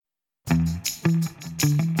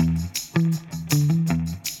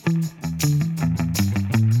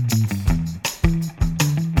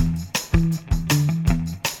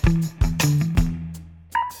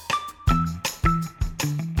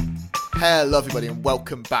Hello everybody and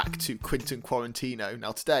welcome back to Quentin Quarantino.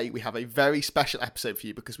 Now today we have a very special episode for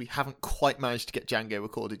you because we haven't quite managed to get Django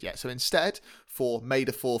recorded yet. So instead, for May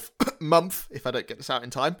the 4th month, if I don't get this out in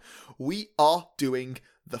time, we are doing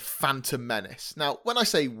The Phantom Menace. Now when I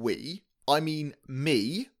say we, I mean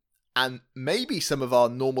me and maybe some of our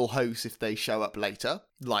normal hosts if they show up later,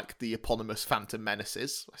 like the eponymous Phantom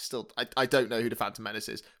Menaces. I don't know who the Phantom Menace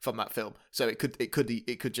is from that film, so it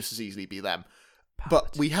could just as easily be them.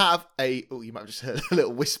 But we have you might have just heard a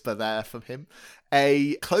little whisper there from him,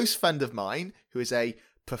 a close friend of mine who is a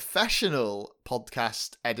professional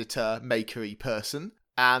podcast editor, makery person,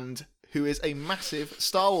 and who is a massive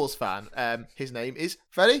Star Wars fan. His name is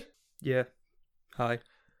Freddie. Yeah. Hi.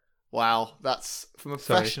 Wow, that's from a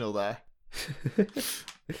professional there.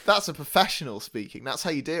 That's a professional speaking. That's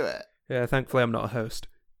how you do it. Yeah, thankfully I'm not a host.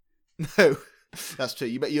 No, that's true.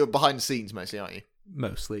 You're behind the scenes mostly, aren't you?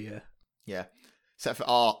 Mostly, yeah. Yeah. Except for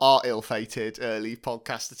our ill-fated early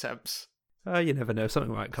podcast attempts. You never know.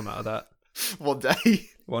 Something might come out of that. One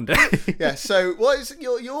day. One day. Yeah, so what is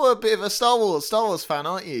you're a bit of a Star Wars fan,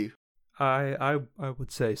 aren't you? I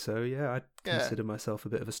would say so, yeah. I'd consider myself a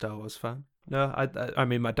bit of a Star Wars fan. No, I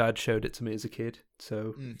mean, my dad showed it to me as a kid,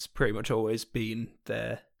 so it's pretty much always been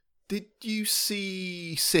there. Did you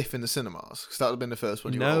see Sith in the cinemas? Because that would have been the first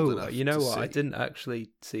one you were old enough you know to what? see. I didn't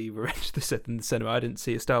actually see Revenge of the Sith in the cinema. I didn't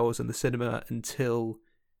see a Star Wars in the cinema until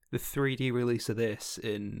the 3D release of this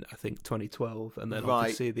in, I think, 2012, and then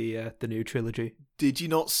obviously the new trilogy. Did you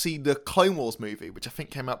not see the Clone Wars movie, which I think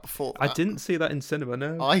came out before that? I didn't see that in cinema,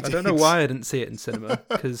 no. I don't know why I didn't see it in cinema,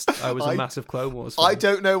 because I was a massive Clone Wars fan. I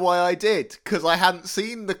don't know why I did, because I hadn't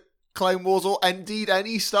seen the Clone Wars or indeed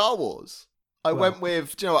any Star Wars. I went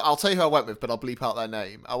with, do you know what, I'll tell you who I went with, but I'll bleep out their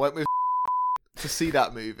name. I went with to see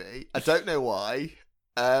that movie. I don't know why.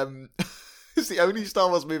 It's the only Star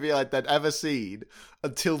Wars movie I'd then ever seen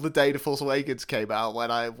until the day The Force Awakens came out,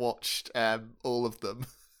 when I watched all of them.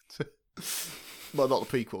 Well, not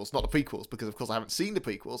the prequels, because of course I haven't seen the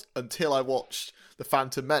prequels until I watched The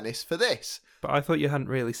Phantom Menace for this. But I thought you hadn't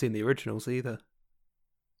really seen the originals either.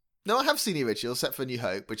 No, I have seen the original, except for New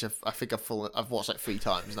Hope, which I think I've watched like 3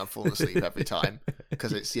 times and I've fallen asleep every time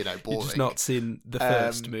because it's, boring. You've just not seen the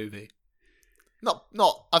first movie. Not.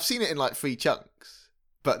 I've seen it in like 3 chunks,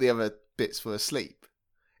 but the other bits were asleep.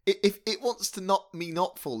 If it wants to not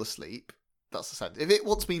fall asleep, that's the sentence. If it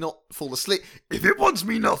wants me not fall asleep,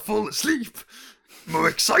 more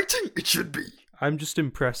exciting it should be. I'm just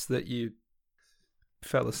impressed that you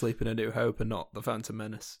fell asleep in A New Hope and not The Phantom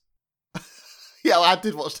Menace. Yeah, well, I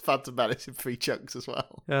did watch The Phantom Menace in 3 chunks as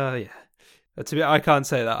well. Oh, yeah. I can't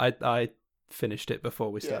say that. I finished it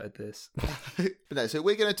before we started this. But no, so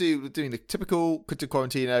we're going to doing the typical Quentin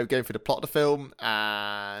Quarantino, going through the plot of the film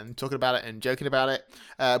and talking about it and joking about it.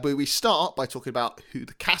 But we start by talking about who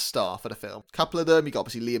the cast are for the film. A couple of them, you got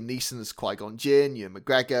obviously Liam Neeson as Qui-Gon Jinn, Ewan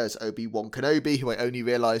McGregor as Obi-Wan Kenobi, who I only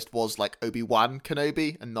realised was like Obi-Wan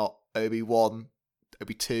Kenobi and not Obi-Wan,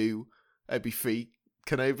 Obi-2, Obi-3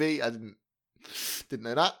 Kenobi. I didn't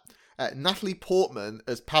know that. Natalie Portman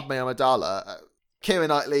as Padme Amidala, Keira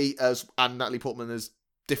Knightley and Natalie Portman as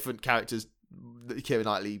different characters. Keira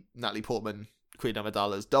Knightley, Natalie Portman, Queen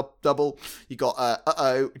Amidala's double. You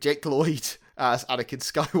got Jake Lloyd as Anakin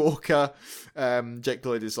Skywalker. Jake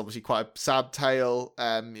Lloyd is obviously quite a sad tale.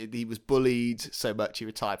 He was bullied so much he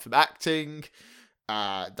retired from acting.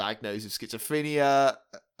 Diagnosed with schizophrenia.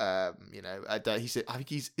 I'm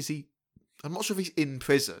not sure if he's in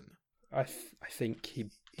prison. I think he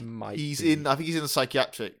might. I think he's in a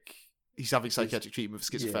psychiatric. He's having psychiatric treatment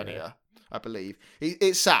for schizophrenia, I believe.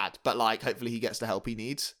 It's sad, but like, hopefully he gets the help he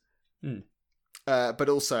needs. But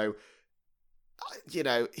also,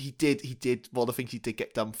 he did. One of the things he did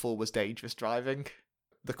get done for was dangerous driving.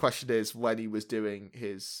 The question is, when he was doing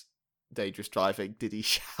his dangerous driving, did he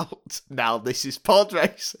shout, "Now this is pod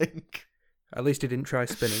racing"? At least he didn't try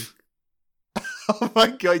spinning. Oh my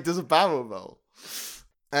god, he does a barrel roll.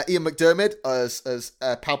 Ian McDiarmid as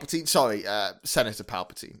Palpatine. Sorry, Senator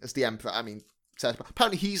Palpatine as the Emperor. I mean,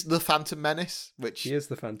 apparently he's the Phantom Menace, which he is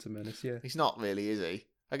the Phantom Menace. Yeah, he's not really, is he?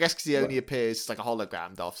 I guess because he only appears as like a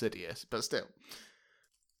hologram, Darth Sidious, but still.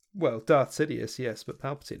 Well, Darth Sidious, yes, but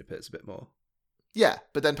Palpatine appears a bit more. Yeah,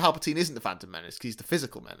 but then Palpatine isn't the Phantom Menace because he's the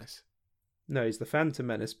physical menace. No, he's the Phantom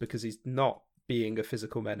Menace because he's not being a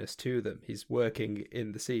physical menace to them. He's working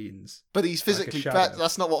in the scenes. But he's physically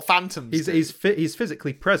that's not what phantoms do. He's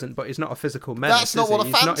physically present, but he's not a physical menace. That's not what a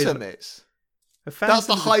phantom is. That's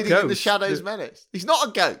the hiding in the shadows menace. He's not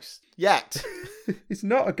a ghost yet. He's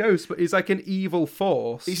not a ghost, but he's like an evil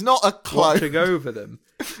force. He's not a clone. Watching over them.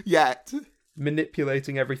 Yet.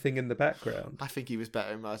 Manipulating everything in the background. I think he was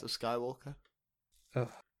better in Rise of Skywalker. Oh.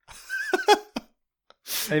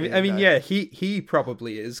 I mean, yeah, he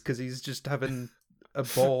probably is because he's just having a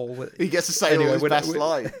ball. He gets to say all his best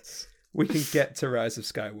lines. We can get to Rise of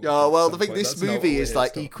Skywalker. Oh, well, I think this movie is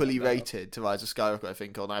like equally rated to Rise of Skywalker, I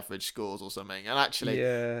think, on average scores or something. And actually,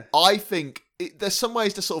 I think there's some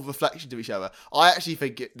ways to sort of reflection to each other. I actually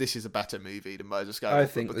think this is a better movie than Rise of Skywalker. I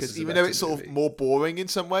think because even though it's sort of more boring in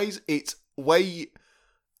some ways, it's way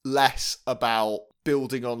less about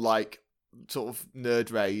building on like sort of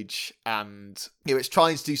nerd rage, and it's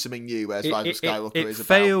trying to do something new, whereas Rise of Skywalker is about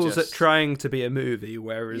fails at trying to be a movie,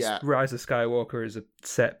 whereas Rise of Skywalker is a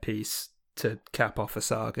set piece to cap off a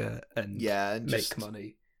saga and make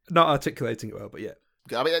money. Not articulating it well, but yeah.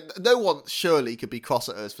 I mean, no one surely could be cross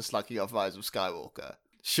at us for slugging off Rise of Skywalker.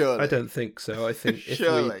 Surely. I don't think so. I think if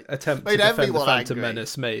we attempt to defend the Phantom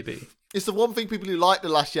Menace, maybe. It's the one thing people who liked The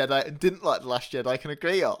Last Jedi and didn't like The Last Jedi can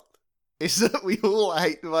agree on. Is that we all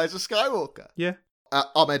hate The Rise of Skywalker. Yeah.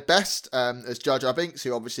 Ahmed Best as Jar Jar Binks,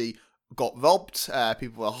 who obviously got robbed.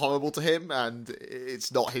 People were horrible to him, and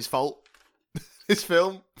it's not his fault, this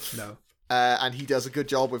film. No. And he does a good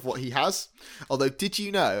job with what he has. Although, did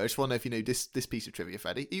you know, I just want to know if you know this piece of trivia,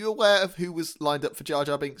 Freddie, are you aware of who was lined up for Jar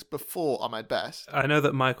Jar Binks before Ahmed Best? I know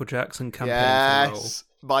that Michael Jackson campaigned for the role.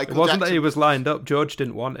 Michael it wasn't Jackson. That he was lined up. George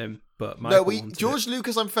didn't want him, but Michael wanted George it.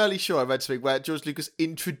 Lucas, I'm fairly sure I read something where George Lucas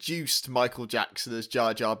introduced Michael Jackson as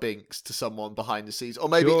Jar Jar Binks to someone behind the scenes, or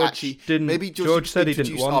maybe George said he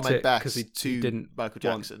didn't want Ahmed it because he didn't Michael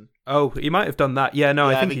Jackson. Oh, he might have done that. Yeah, no,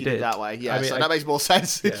 I think he did that way. Yeah, I mean, so that makes more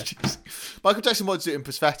sense. Yeah. Michael Jackson wanted to do it in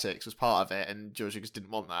prosthetics, was part of it, and George Lucas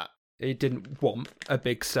didn't want that. He didn't want a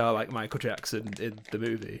big star like Michael Jackson in the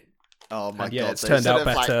movie. Oh my god! Yeah, it's turned out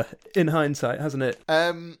better in hindsight, hasn't it?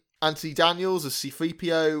 Anthony Daniels as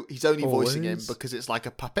C-3PO, he's only voicing him because it's like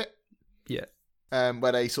a puppet. Yeah.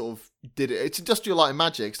 Where they sort of did it. It's Industrial Light and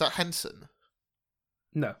Magic. Is that Henson?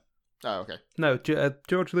 No. Oh, okay. No,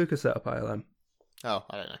 George Lucas set up ILM. Oh,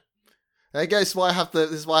 I don't know. There you go. This is why I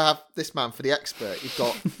have this man for the expert. You've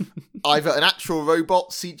got either an actual robot,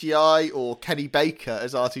 CGI, or Kenny Baker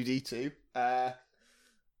as R2-D2.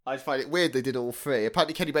 I find it weird they did all three.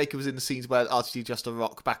 Apparently Kenny Baker was in the scenes where R2-D2 just to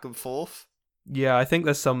rock back and forth. Yeah, I think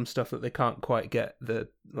there's some stuff that they can't quite get the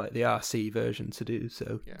RC version to do,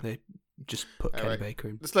 so they just put Kenny Baker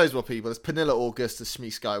in. There's loads more people. There's Pernilla August as Shmi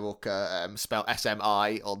Skywalker, spelled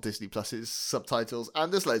SMI on Disney Plus's subtitles,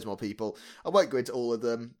 and there's loads more people. I won't go into all of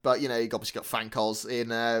them, but you've obviously got Frank Oz in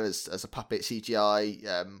there as a puppet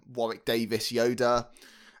CGI, Warwick Davis Yoda,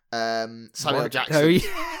 Samuel Jackson,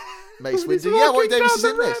 Mace Windu. Yeah, Warwick Davis is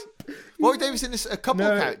in this. Warwick Davis in this a couple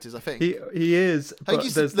of characters, I think. He is. I think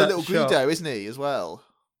he's the little Greedo, isn't he, as well?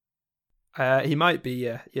 He might be,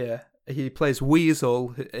 yeah. He plays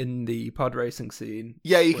Weasel in the pod racing scene.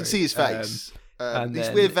 Yeah, you can see his face.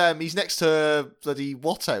 He's next to bloody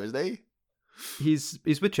Watto, isn't he? He's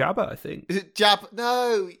with Jabba, I think. Is it Jabba?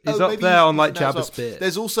 No, he's up there on like Jabba's bit.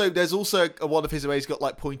 There's also a one of his where he's got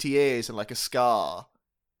like pointy ears and like a scar.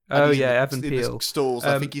 Oh yeah, Evan Peel. Stalls.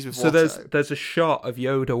 I think he's with So Watto. there's a shot of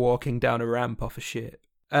Yoda walking down a ramp off a ship,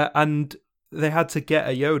 and they had to get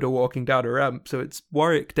a Yoda walking down a ramp, so it's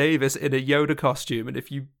Warwick Davis in a Yoda costume, and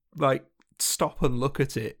if you stop and look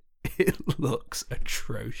at it, it looks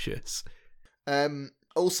atrocious.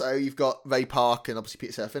 Also, you've got Ray Park and obviously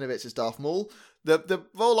Peter Serafinovich as Darth Maul. The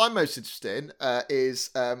role I'm most interested in is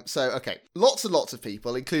lots and lots of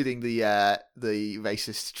people, including the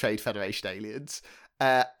racist Trade Federation aliens,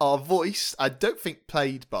 are voiced, I don't think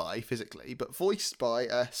played by physically, but voiced by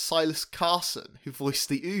Silas Carson, who voiced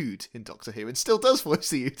the Ood in Doctor Who and still does voice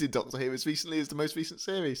the Ood in Doctor Who as recently as the most recent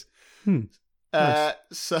series. Nice.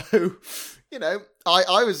 So,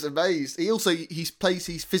 I was amazed. He's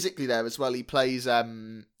physically there as well. He plays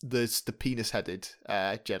the penis-headed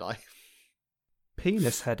Jedi.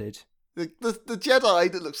 Penis-headed? The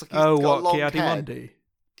Jedi that looks like he's got long hair. Ki-Adi-Mundi?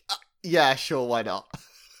 Yeah, sure, why not?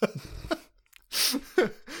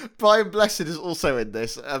 Brian Blessed is also in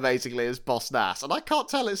this, amazingly, as Boss Nass, and I can't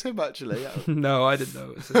tell it's him, actually. No, I didn't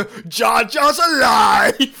know it was him. Jar Jar's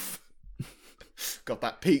alive! God,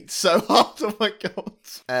 that peaked so hard, oh my god.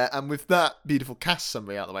 And with that beautiful cast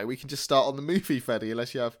summary out of the way, we can just start on the movie, Freddie,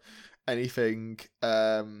 unless you have anything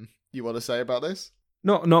you want to say about this.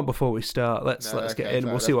 Not before we start. Let's get in.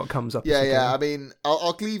 We'll see what comes up. Yeah. I mean,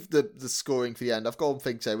 I'll leave the scoring for the end. I've got one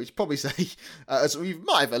thing to say, which probably say, as we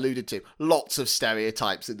might have alluded to, lots of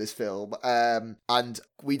stereotypes in this film, and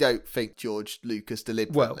we don't think George Lucas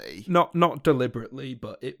deliberately. Well, not deliberately,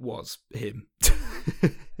 but it was him.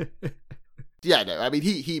 Yeah, no, I mean,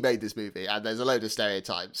 he made this movie, and there's a load of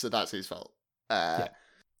stereotypes, so that's his fault.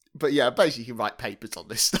 But yeah, basically, you can write papers on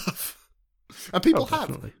this stuff, and people have.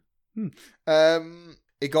 Definitely.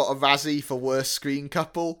 It got a Razzie for worst screen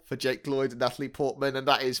couple for Jake Lloyd and Natalie Portman, and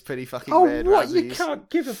that is pretty fucking weird. What? Razzies. You can't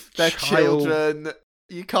give a They're child... children.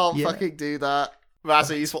 You can't fucking do that.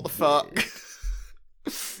 Razzies, what the fuck?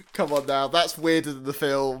 Come on now, that's weirder than the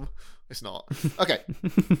film. It's not. Okay.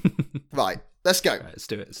 Right, let's go. Right, let's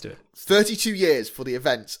do it. 32 years for the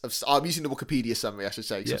events of... I'm using the Wikipedia summary, I should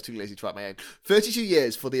say, because I was too lazy to write my own. 32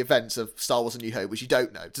 years for the events of Star Wars A New Hope, which you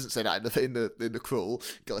don't know. It doesn't say that in the crawl.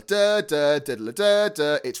 You go like, da, da, da, da, da,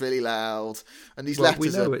 da. It's really loud. And these letters we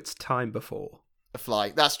know it's time before. are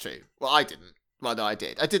flying. That's true. Well, I didn't. Well, no, I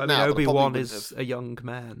did. I did I now. mean, but I Obi-Wan probably is a young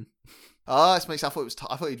man. Oh, this makes... I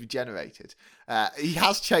thought he'd regenerated. He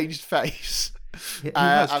has changed face. He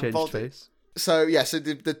has changed body. face. So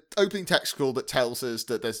the opening text scroll that tells us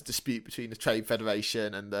that there's a dispute between the Trade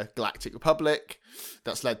Federation and the Galactic Republic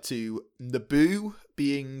that's led to Naboo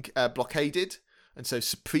being blockaded, and so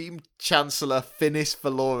Supreme Chancellor Finis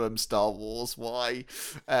Valorum, Star Wars,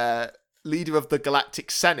 leader of the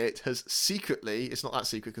Galactic Senate, has secretly, it's not that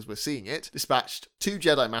secret because we're seeing it, dispatched two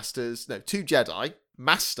Jedi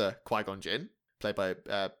Master Qui-Gon Jinn, played by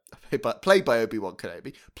Obi-Wan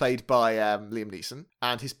Kenobi, played by Liam Neeson,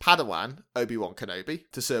 and his Padawan, Obi-Wan Kenobi,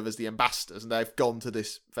 to serve as the ambassadors. And they've gone to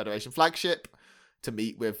this Federation flagship to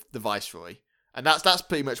meet with the Viceroy. And that's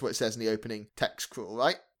pretty much what it says in the opening text crawl,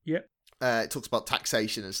 right? Yep. It talks about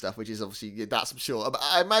taxation and stuff, which is obviously, that's I'm sure.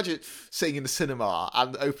 I imagine sitting in the cinema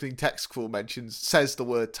and the opening text crawl says the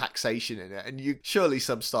word taxation in it. And surely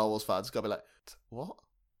some Star Wars fans got to be like, what?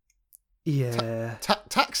 Yeah.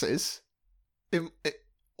 Taxes? This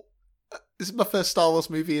is my first Star Wars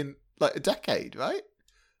movie in like a decade, right?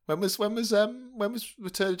 When was Return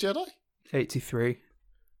of Jedi? 83.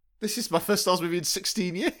 This is my first Star Wars movie in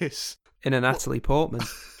 16 years. In a Natalie Portman.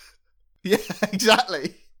 Yeah,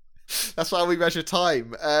 exactly. That's why we measure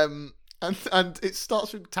time. And it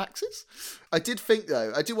starts with taxes. I did think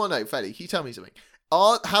though, I do want to know, Freddie, can you tell me something?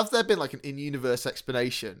 Have there been like an in-universe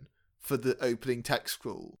explanation for the opening text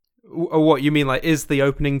scroll? Or what you mean, like, is the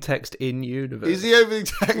opening text in universe? Is the opening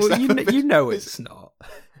text? Well, you know it's not.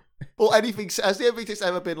 Or anything? Has the opening text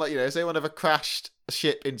ever been like, has anyone ever crashed a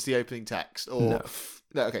ship into the opening text? Or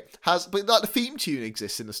no, okay. But like the theme tune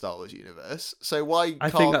exists in the Star Wars universe, so why?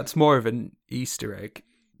 I think that's more of an Easter egg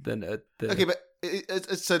than a. Okay, but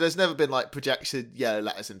so there's never been like projected yellow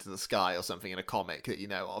letters into the sky or something in a comic that you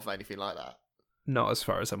know of, anything like that. Not as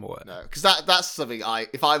far as I'm aware. No, because that's something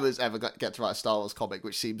if I was ever get to write a Star Wars comic,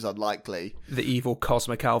 which seems unlikely. The evil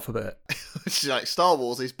cosmic alphabet. It's like, Star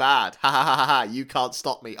Wars is bad. Ha ha ha ha! You can't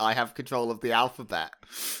stop me. I have control of the alphabet,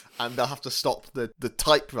 and they'll have to stop the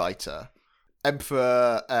typewriter,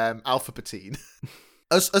 Emperor Alphabetine.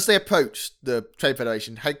 As they approach the Trade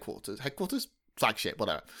Federation headquarters, flagship,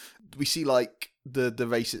 whatever, we see like the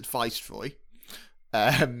racist viceroy,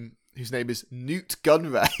 whose name is Newt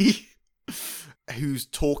Gunray. Who's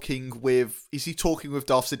talking with... Is he talking with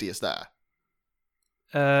Darth Sidious there?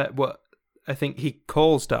 What? I think he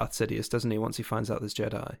calls Darth Sidious, doesn't he, once he finds out there's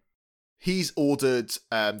Jedi? He's ordered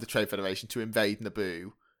the Trade Federation to invade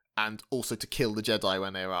Naboo and also to kill the Jedi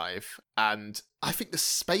when they arrive. And I think the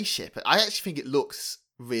spaceship... I actually think it looks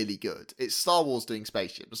really good. It's Star Wars doing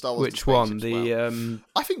spaceship. Star Wars Which one?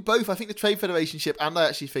 I think both. I think the Trade Federation ship, and I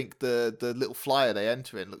actually think the little flyer they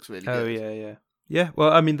enter in looks really good. Oh, yeah. Yeah,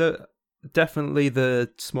 well, I mean, definitely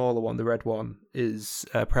the smaller one, the red one, is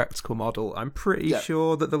a practical model. I'm pretty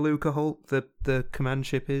sure that the Luca Hulk, the command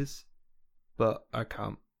ship is, but I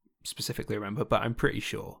can't specifically remember, but I'm pretty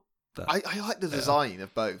sure. That, I like the design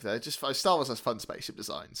of both. They're just Star Wars has fun spaceship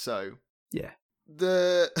design, so... Yeah.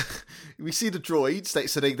 We see the droids,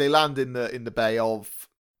 so they land in the bay of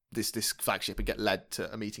this flagship and get led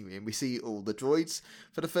to a meeting room. We see all the droids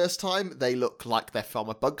for the first time. They look like they're from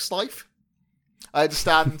A Bug's Life. I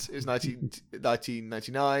understand it was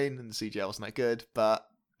 1999 and the CGI wasn't that good, but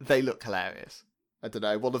they look hilarious. I don't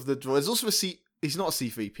know. One of the droids, also he's not a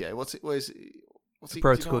C-3PO. What's he?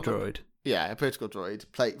 Protocol droid. Yeah, a protocol droid,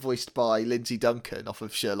 voiced by Lindsay Duncan off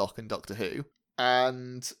of Sherlock and Doctor Who.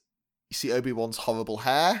 And you see Obi-Wan's horrible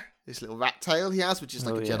hair, this little rat tail he has, which is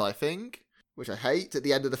like a Jedi thing, which I hate. At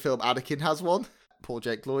the end of the film, Anakin has one. Poor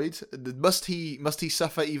Jake Lloyd. Must he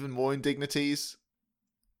suffer even more indignities?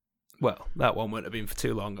 Well, that one wouldn't have been for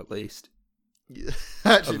too long, at least.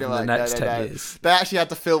 Actually, no. Next 10 years. They actually had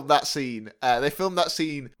to film that scene. They filmed that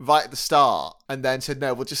scene right at the start, and then said,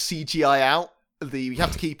 "No, we'll just CGI out we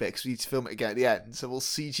have to keep it because we need to film it again at the end. So we'll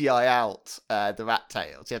CGI out the rat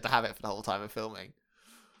tails. You have to have it for the whole time of filming."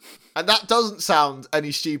 And that doesn't sound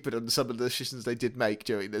any stupider than some of the decisions they did make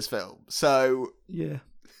during this film. So yeah,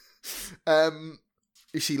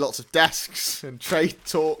 you see lots of desks and trade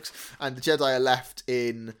talks, and the Jedi are left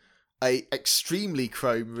in a extremely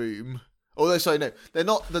chrome room. Although, sorry, no, they're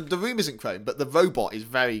not. The room isn't chrome, but the robot is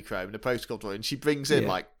very chrome. The protocol droid, and she brings in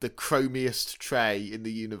like the chromiest tray in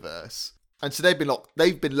the universe. And so they've been locked.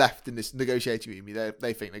 They've been left in this negotiating room.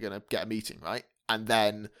 They think they're going to get a meeting, right? And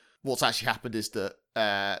then what's actually happened is that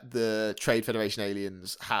the Trade Federation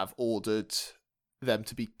aliens have ordered them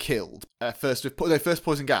to be killed. First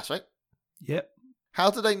poison gas, right? Yep. How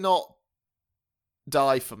do they not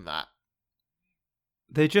die from that?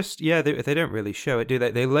 They just they don't really show it, do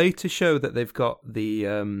they? They later show that they've got the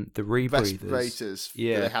rebreathers. Respirators.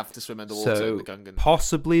 Yeah, they have to swim underwater in the Gungan.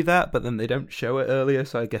 Possibly that, but then they don't show it earlier,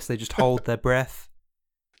 so I guess they just hold their breath.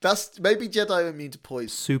 That's maybe Jedi are immune to poison.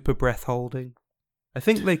 Super breath holding. I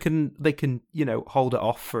think they can hold it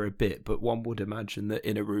off for a bit, but one would imagine that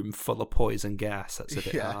in a room full of poison gas, that's a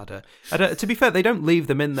bit harder. To be fair, they don't leave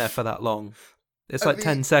them in there for that long. It's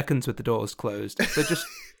 10 seconds with the doors closed. They just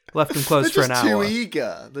left them closed for an hour. They're just too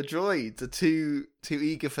eager. The droids are too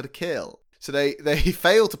eager for the kill. So they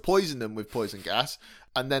fail to poison them with poison gas,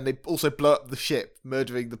 and then they also blow up the ship,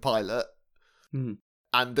 murdering the pilot. Mm.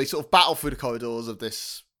 And they sort of battle through the corridors of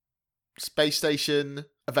this space station,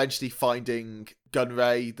 eventually finding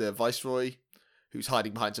Gunray, the Viceroy, who's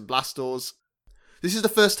hiding behind some blast doors. This is the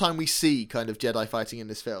first time we see kind of Jedi fighting in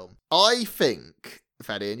this film. I think,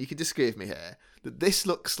 Freddie, and you can disagree with me here, that this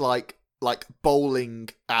looks like bowling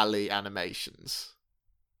alley animations.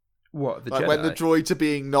 What, the like Jedi? When the droids are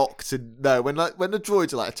being knocked and when the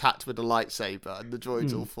droids are attacked with a lightsaber and the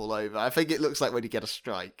droids all fall over. I think it looks like when you get a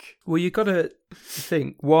strike. Well, you got to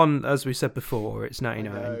think, one, as we said before, it's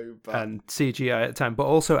 99 know, and CGI at the time, but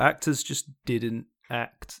also actors just didn't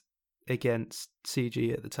act against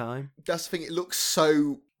CG at the time. That's the thing, it looks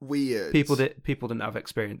so weird. People didn't have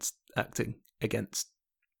experience acting against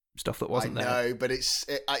stuff that wasn't there. I know, but it's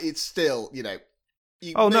still, I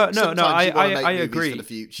agree. For the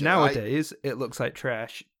future, nowadays, it looks like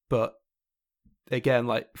trash, but again,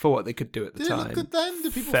 for what they could do at the time. time. Did it look good then?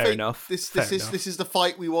 Do people fair think enough. This is the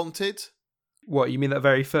fight we wanted? What, you mean that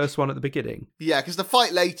very first one at the beginning? Yeah, because the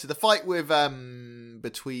fight with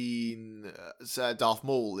between Darth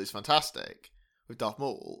Maul is fantastic. With Darth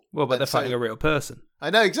Maul. Well, but they're fighting a real person. I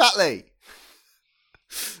know, exactly.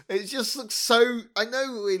 It just looks so... I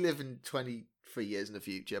know we live in 23 years in the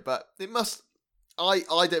future, but it must... I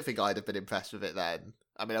don't think I'd have been impressed with it then.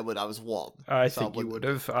 I mean, I would. I was one. I think you would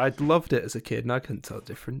have. I'd loved it as a kid, and I couldn't tell the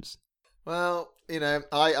difference. Well, I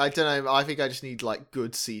don't know. I think I just need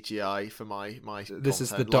good CGI for my. This content. is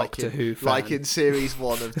the Doctor Who fan. Like in series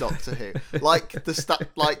 1 of Doctor Who, the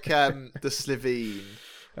Slitheen.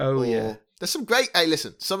 Oh yeah. There's some great. Hey,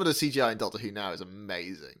 listen, some of the CGI in Doctor Who now is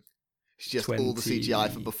amazing. It's just all the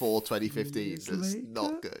CGI from before 2015 that's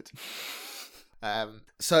not good.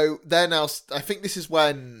 So they're now. I think this is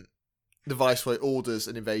when the Viceroy orders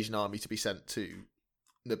an invasion army to be sent to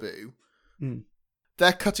Naboo. Mm.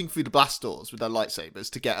 They're cutting through the blast doors with their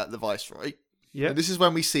lightsabers to get at the Viceroy. Yeah. And this is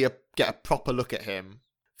when we get a proper look at him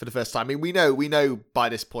for the first time. I mean, we know by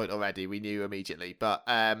this point already. We knew immediately, but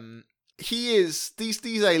he is.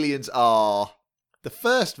 These aliens are the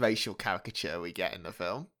first racial caricature we get in the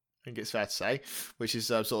film. I think it's fair to say, which is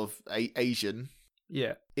sort of Asian.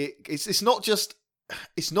 Yeah. It's not just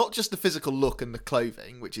the physical look and the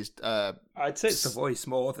clothing, which is I'd say it's the voice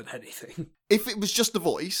more than anything. If it was just the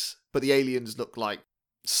voice, but the aliens look like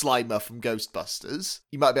Slimer from Ghostbusters,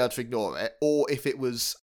 you might be able to ignore it. Or if they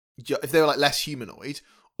were less humanoid,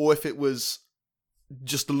 or if it was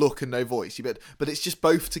just the look and no voice. But it's just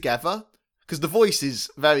both together, because the voice is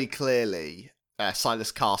very clearly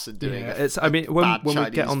Silas Carson doing it.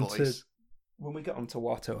 When we get onto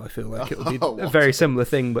Watto, I feel like it would be a very similar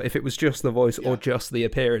thing, but if it was just the voice or just the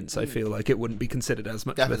appearance, I feel like it wouldn't be considered as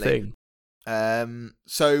much of a thing.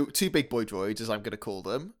 So 2 big boy droids, as I'm going to call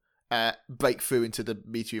them, break through into the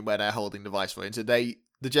meeting room where they're holding the Viceroy, and so the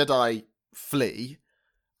Jedi flee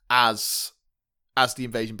as the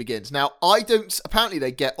invasion begins. Now, apparently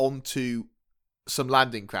they get onto some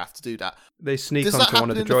landing craft to do that. They sneak onto one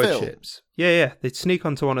of the droid ships. Yeah. They sneak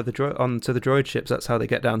onto one of the onto the droid ships. That's how they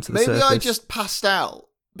get down to the surface. Maybe I just passed out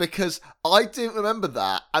because I didn't remember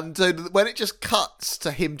that. And so when it just cuts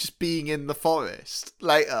to him just being in the forest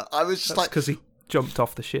later, I was just because he jumped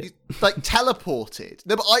off the ship, teleported.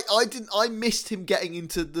 No, but I didn't. I missed him getting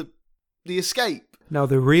into the escape. Now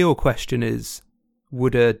the real question is: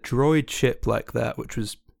 would a droid ship like that, which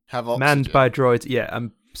was manned by droids,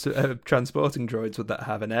 and transporting droids, would that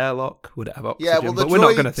have an airlock? Would it have oxygen? Yeah, well, but we're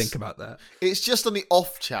not going to think about that. It's just on the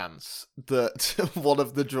off chance that one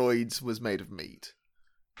of the droids was made of meat.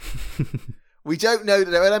 We don't know. Are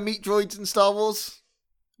there meat droids in Star Wars?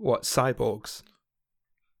 What, cyborgs?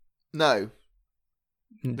 No.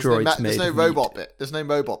 Droids made There's no of robot meat. bit. There's no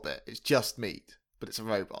robot bit. It's just meat, but it's a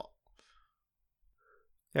robot.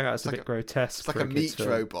 Yeah, that's a bit grotesque. It's like for a meat film.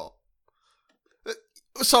 robot.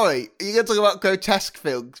 Sorry, you're going to talk about grotesque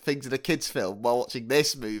things in a kids' film while watching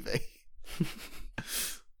this movie.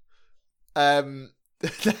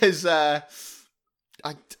 There's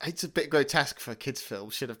it's a bit grotesque for a kids' film.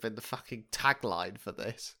 Should have been the fucking tagline for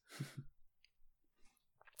this.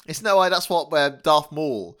 It's no way. That's where Darth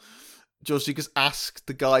Maul, George Lucas asked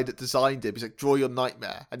the guy that designed him. He's like, "Draw your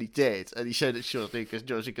nightmare," and he did, and he showed it to George Lucas.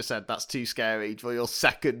 George Lucas said, "That's too scary. Draw your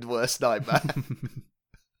second worst nightmare."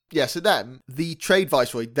 Yeah. So then the trade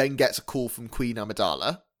viceroy then gets a call from Queen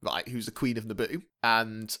Amidala, right, who's the Queen of Naboo,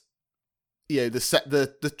 and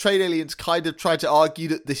the trade aliens kind of try to argue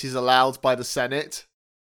that this is allowed by the Senate.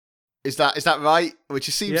 Is that right? Which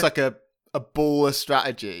seems like a baller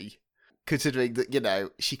strategy, considering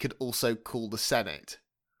that she could also call the Senate.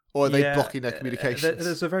 Or are they blocking their communications?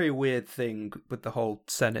 There's a very weird thing with the whole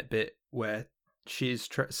Senate bit where she's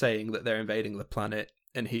saying that they're invading the planet,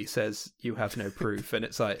 and he says, "You have no proof," and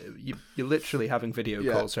it's like you're literally having video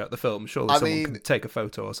calls throughout the film. Surely someone can take a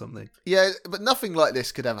photo or something. Yeah, but nothing like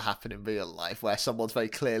this could ever happen in real life, where someone's very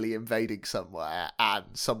clearly invading somewhere, and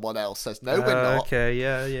someone else says, "No, we're not." Okay,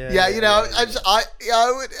 yeah.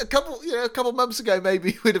 A couple months ago,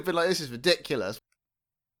 maybe would have been like, "This is ridiculous."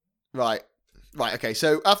 Right. Okay.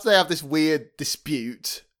 So after they have this weird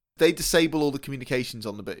dispute, they disable all the communications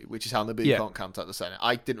on Naboo, which is how Naboo can't contact the Senate.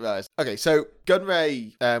 I didn't realize. Okay, so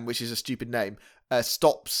Gunray, which is a stupid name,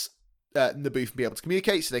 stops Naboo from being able to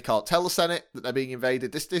communicate, so they can't tell the Senate that they're being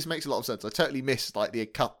invaded. This makes a lot of sense. I totally missed a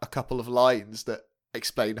couple of lines that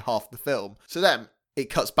explain half the film. So then it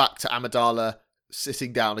cuts back to Amidala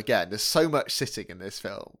sitting down again. There's so much sitting in this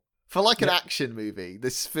film. For an action movie,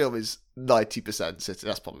 this film is 90% sitting.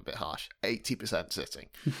 That's probably a bit harsh. 80% sitting.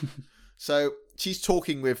 So she's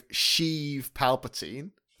talking with Sheev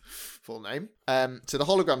Palpatine, full name. So the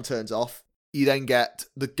hologram turns off. You then get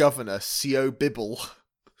the governor, Sio Bibble,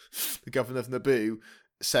 the governor of Naboo,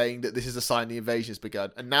 saying that this is a sign the invasion has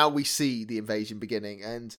begun. And now we see the invasion beginning.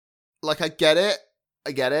 And I get it,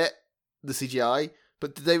 the CGI,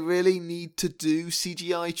 but do they really need to do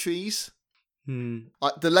CGI trees?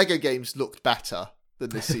 The Lego games looked better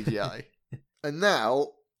than this CGI. And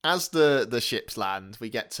now, as the ships land, we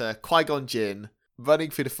get to Qui-Gon Jinn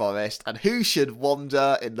running through the forest, and who should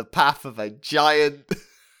wander in the path of a giant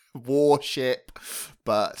warship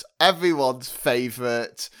but everyone's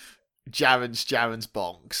favourite Jaren's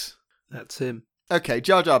Bonks. That's him. Okay,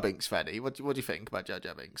 Jar Jar Binks, Freddie. What do you think about Jar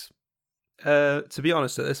Jar Binks? To be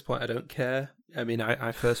honest, at this point, I don't care. I mean,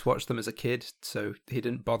 I first watched them as a kid, so he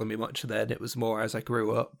didn't bother me much then. It was more as I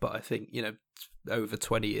grew up, but I think, over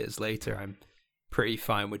 20 years later, I'm pretty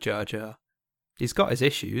fine with Jar Jar. He's got his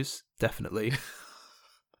issues, definitely.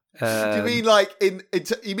 Do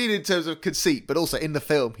you mean in terms of conceit, but also in the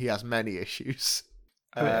film he has many issues?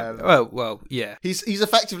 Well, yeah. He's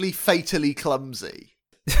effectively fatally clumsy.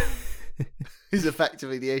 Is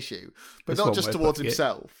effectively the issue, but That's not just towards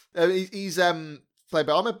himself. He's played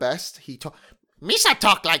by Ahmed Best. Misa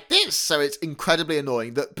talk like this, so it's incredibly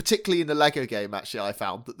annoying. That particularly in the Lego game, actually, I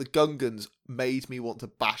found that the Gungans made me want to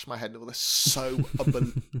bash my head. They're so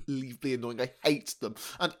unbelievably annoying. I hate them,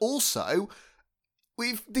 and also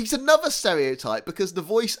there's another stereotype because the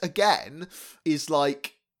voice again is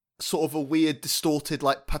sort of a weird distorted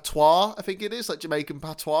patois. I think it is Jamaican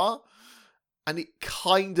patois. And it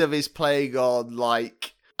kind of is playing on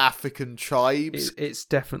African tribes. It's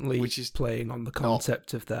definitely playing on the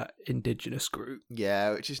concept of that indigenous group.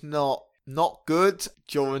 Yeah, which is not good.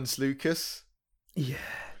 George Lucas. Yeah.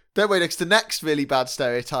 Don't worry, the next really bad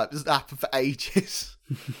stereotype doesn't happen for ages.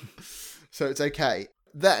 So it's okay.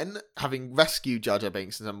 Then, having rescued Jar Jar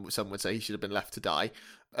Binks, and some would say he should have been left to die,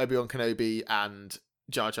 Obi-Wan Kenobi and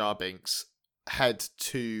Jar Jar Binks head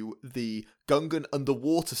to the Gungan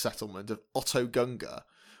underwater settlement of Otto Gunga,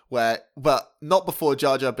 but not before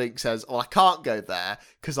Jar Jar Binks says, "Oh, I can't go there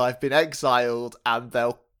because I've been exiled and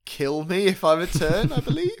they'll kill me if I return," I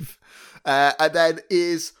believe. And then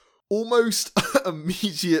is almost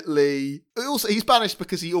immediately... Also, he's banished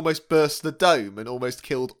because he almost burst the dome and almost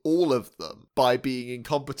killed all of them by being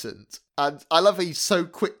incompetent. And I love he's so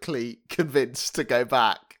quickly convinced to go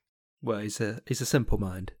back. Well, he's a simple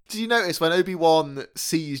mind. Did you notice when Obi-Wan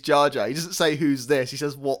sees Jar Jar, he doesn't say who's this, he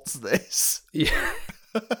says what's this? Yeah.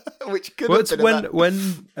 Which could have been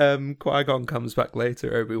when Qui-Gon comes back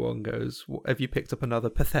later, Obi-Wan goes, "Have you picked up another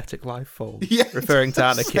pathetic life form?" Yeah, referring to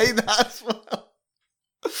Anakin. Say that as well.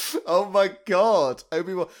 Oh my god,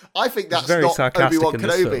 Obi-Wan! I think that's very not sarcastic Obi-Wan in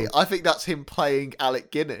this Kenobi. film. I think that's him playing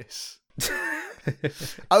Alec Guinness.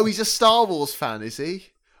 Oh, he's a Star Wars fan, is he?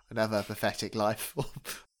 Another pathetic life form.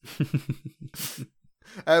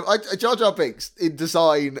 Jar Jar Binks, in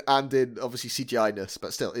design and in obviously CGI-ness,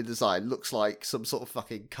 but still in design, looks like some sort of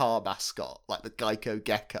fucking car mascot, like the Geico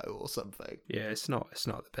Gecko or something. Yeah, it's not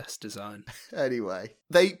the best design. Anyway,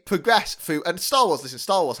 they progress through, and Star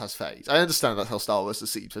Wars has phase. I understand that's how Star Wars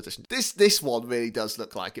received position. This one really does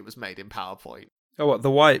look like it was made in PowerPoint. Oh, what,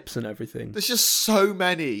 the wipes and everything? There's just so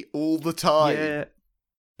many all the time. Yeah,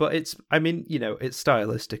 but it's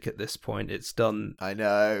stylistic at this point. It's done. I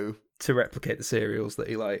know. To replicate the serials that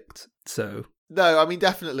he liked, so... No, I mean,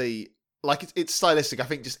 definitely, like, it's stylistic. I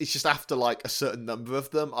think it's just after, like, a certain number of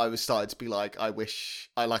them, I was starting to be like,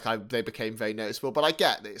 they became very noticeable, but I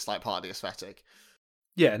get that it's, like, part of the aesthetic.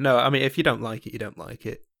 Yeah, no, I mean, if you don't like it, you don't like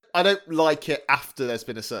it. I don't like it after there's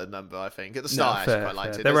been a certain number, I think. At the start, I actually quite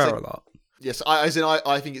liked it. There are a lot. Yes, I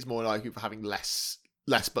think it's more like for having less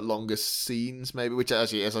but longer scenes, maybe, which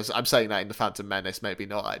actually, as I'm saying that in The Phantom Menace, maybe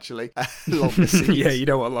not actually. Longer scenes. Yeah, you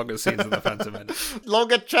don't want longer scenes in The Phantom Menace.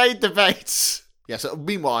 Longer trade debates! Yeah, so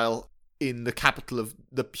meanwhile, in the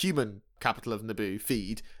human capital of Naboo,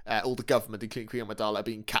 Feed, all the government, including Queen Amidala, are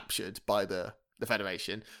being captured by the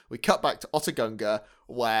Federation. We cut back to Otoh Gunga,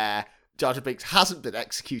 where Jar Jar Binks hasn't been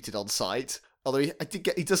executed on sight. Although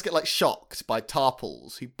he does get, like, shocked by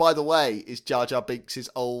Tarpals, who, by the way, is Jar Jar Binks'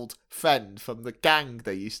 old friend from the gang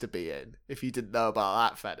they used to be in, if you didn't know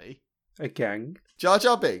about that, Fenny. A gang? Jar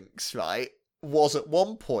Jar Binks, right, was at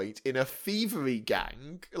one point in a thievery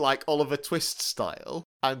gang, like Oliver Twist style,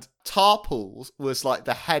 and Tarpals was, like,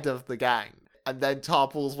 the head of the gang. And then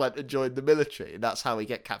Tarpals went and joined the military, and that's how we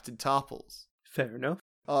get Captain Tarpals. Fair enough.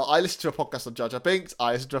 I listened to a podcast on Jar Jar Binks.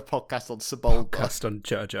 I listened to a podcast on Sebulba. Podcast on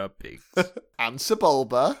Jar Jar Binks. And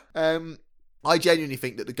Sebulba. I genuinely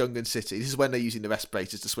think that the Gungan city, this is when they're using the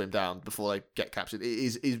respirators to swim down before they get captured,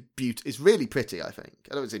 is really pretty, I think.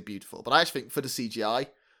 I don't want to say beautiful, but I actually think for the CGI,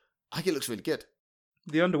 I think it looks really good.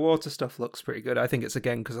 The underwater stuff looks pretty good. I think it's,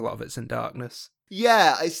 again, because a lot of it's in darkness.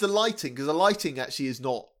 Yeah, it's the lighting, because the lighting actually is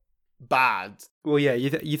not bad. Well, yeah,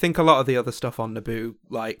 you think a lot of the other stuff on Naboo,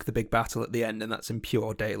 like the big battle at the end, and that's in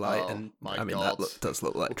pure daylight, and I mean God. Does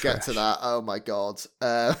look like we'll trash. Get to that. Oh my God.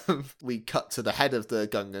 We cut to the head of the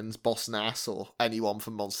Gungans, Boss Nass, or anyone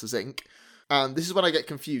from Monsters Inc. And this is when I get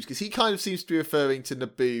confused, because he kind of seems to be referring to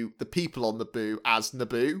Naboo, the people on Naboo, as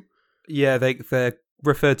Naboo. Yeah, they're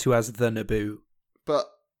referred to as the Naboo. But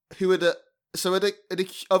who are the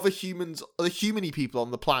other humans, are the human-y people on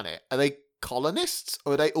the planet, are they colonists,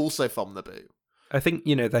 or are they also from Naboo? I think,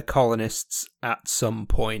 they're colonists at some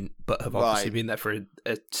point, but have obviously been there for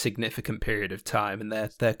a significant period of time, and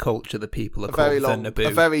their culture, the people are called the Naboo.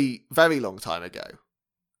 A very, very long time ago.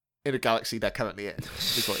 In a galaxy they're currently in,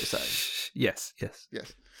 is what you're saying. Yes.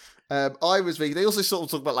 I was reading, they also sort of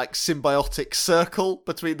talk about, like, symbiotic circle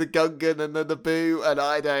between the Gungan and the Naboo, and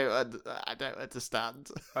I don't understand.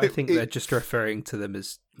 I think they're just referring to them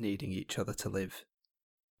as needing each other to live.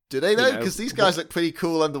 Do they though? Because these guys look pretty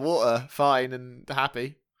cool underwater, fine and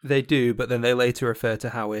happy. They do, but then they later refer to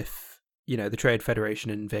how if, the Trade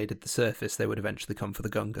Federation invaded the surface, they would eventually come for the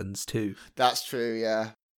Gungans too. That's true, yeah.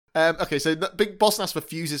 Okay, so Big Boss Nass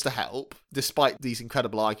refuses to help, despite these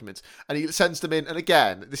incredible arguments, and he sends them in, and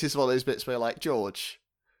again, this is one of those bits where, like, George,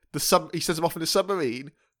 he sends them off in a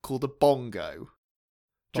submarine called a Bongo.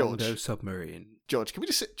 Bongo submarine. George, can we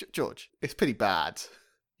just sit... George, it's pretty bad.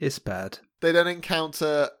 It's bad. They then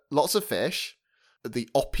encounter lots of fish, the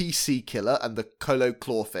Oppie Sea Killer and the Colo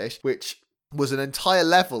Clawfish, which was an entire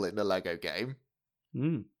level in the Lego game.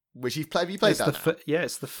 Which have you played that? Yeah,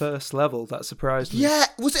 it's the first level. That surprised me. Yeah,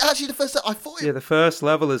 was it actually the first? I thought. Yeah, the first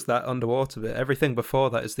level is that underwater bit. Everything before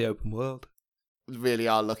that is the open world. Really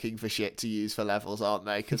are looking for shit to use for levels, aren't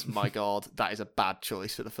they? Because my God, that is a bad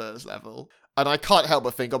choice for the first level. And I can't help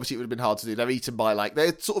but think, obviously, it would have been hard to do.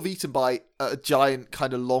 They're sort of eaten by a giant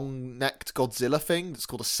kind of long-necked Godzilla thing that's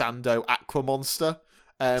called a Sando Aqua Monster.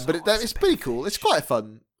 But it's pretty cool. It's quite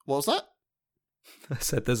fun. What was that? I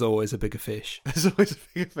said there's always a bigger fish. There's always a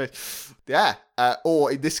bigger fish. Yeah.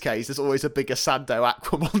 Or in this case, there's always a bigger Sando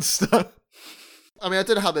Aqua Monster. I mean, I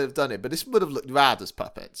don't know how they'd have done it, but this would have looked rad as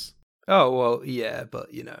puppets. Oh, well, yeah, but,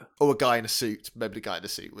 Or a guy in a suit. Maybe the guy in a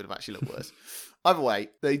suit would have actually looked worse. Either way,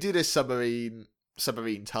 they do this submarine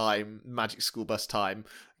time, magic school bus time,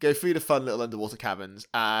 go through the fun little underwater caverns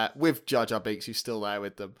with Jar Jar Binks, who's still there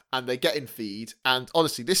with them, and they get in Feed, and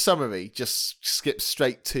honestly, this summary just skips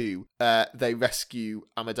straight to they rescue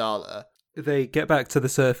Amidala. They get back to the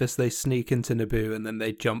surface, they sneak into Naboo, and then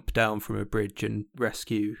they jump down from a bridge and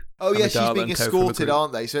rescue Oh yeah, Amidala she's being escorted,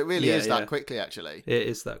 aren't they? So it really is that quickly, actually. It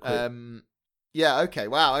is that quick. Yeah, okay,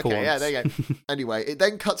 wow, okay, yeah, there you go. Anyway, it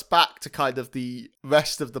then cuts back to kind of the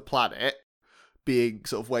rest of the planet, being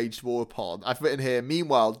sort of waged war upon. I've written here,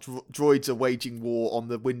 meanwhile, droids are waging war on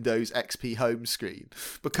the Windows XP home screen,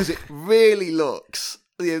 because it really looks,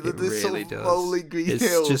 It this really sort of does. rolling green It's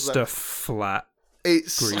hills. just a flat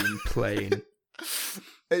green plane.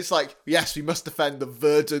 It's like, yes, we must defend the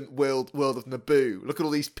verdant world of Naboo. Look at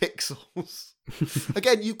all these pixels.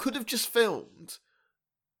 Again, you could have just filmed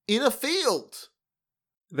in a field.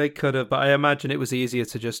 They could have, but I imagine it was easier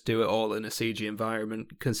to just do it all in a CG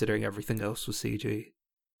environment, considering everything else was CG.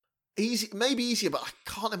 Maybe easier, but I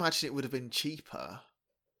can't imagine it would have been cheaper.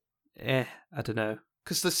 I don't know.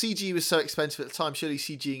 Because the CG was so expensive at the time, surely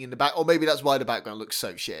CGing in the back, or maybe that's why the background looks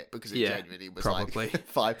so shit, because it genuinely was probably. like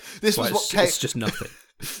five. This was what It's just nothing.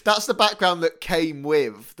 That's the background that came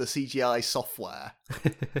with the CGI software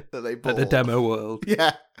that they bought. At the demo world.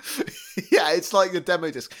 Yeah. Yeah, it's like the demo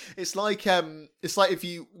disc. It's like if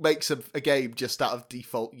you make a game just out of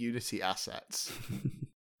default Unity assets.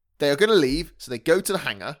 They are going to leave, so they go to the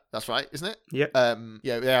hangar. That's right, isn't it? Yep.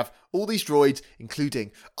 They have all these droids,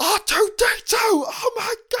 including R2-D2. Oh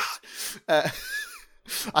my god!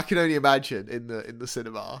 I can only imagine in the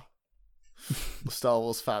cinema, the Star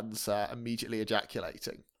Wars fans immediately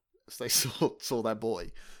ejaculating as they saw their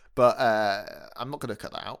boy. But I'm not going to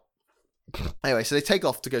cut that out. Anyway, so they take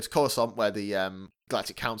off to go to Coruscant, where the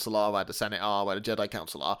Galactic Council are, where the Senate are, where the Jedi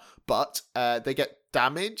Council are. But they get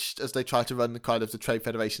damaged as they try to run the Trade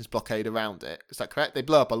Federation's blockade around it. Is that correct? They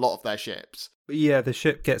blow up a lot of their ships. Yeah, the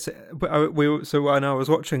ship gets it. So when I was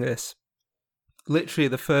watching this, literally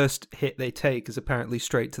the first hit they take is apparently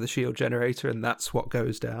straight to the shield generator, and that's what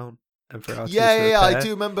goes down. And for yeah, I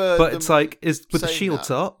do remember. But it's like, with the shields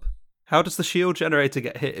that. up, how does the shield generator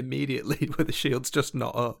get hit immediately with the shields just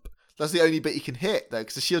not up? That's the only bit you can hit, though,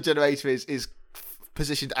 because the shield generator is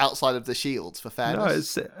positioned outside of the shields, for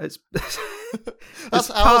fairness. No, it's That's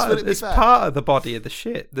it's part of the body of the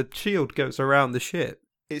ship. The shield goes around the ship.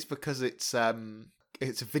 It's because it's a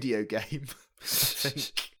video game, I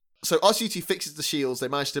think. So R2-D2 fixes the shields. They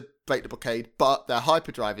manage to break the blockade, but their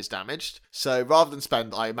hyperdrive is damaged. So rather than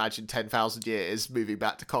spend, I imagine, 10,000 years moving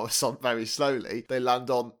back to Coruscant very slowly, they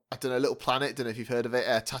land on, I don't know, a little planet. Don't know if you've heard of it.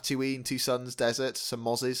 Tatooine, Two Suns Desert, some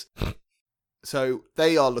Mozzies. So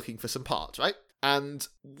they are looking for some parts, right? And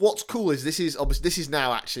what's cool is this is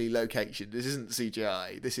now actually location. This isn't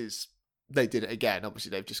CGI. They did it again.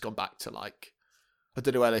 Obviously, they've just gone back to I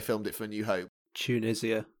don't know where they filmed it for A New Hope.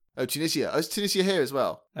 Tunisia. Oh, Tunisia. Oh, is Tunisia here as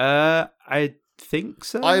well? I think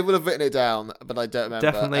so. I would have written it down, but I don't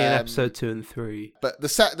remember. Definitely in episode 2 and 3. But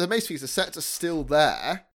the main thing is the sets are still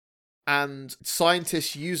there, and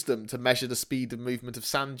scientists use them to measure the speed of movement of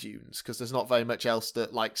sand dunes, because there's not very much else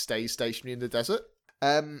that stays stationary in the desert.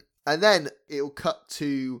 And then it'll cut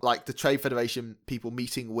to the Trade Federation people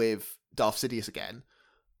meeting with Darth Sidious again.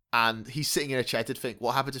 And he's sitting in a chair to think,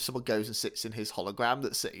 what happens if someone goes and sits in his hologram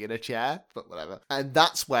that's sitting in a chair? But whatever. And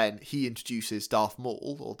that's when he introduces Darth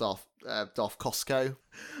Maul, or Darth Costco.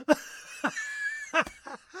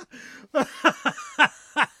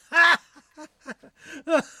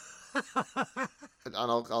 And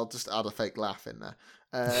I'll just add a fake laugh in there.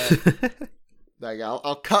 There you go.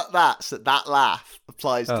 I'll cut that so that laugh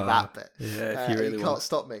applies to that bit. Yeah, if you really can't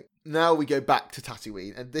stop me. Now we go back to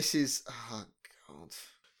Tatooine, and this is... Oh, God.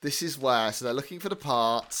 This is where, so they're looking for the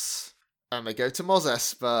parts, and they go to Mos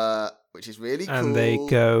Espa, which is really cool. And they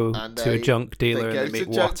go to a junk dealer and they meet Watto. They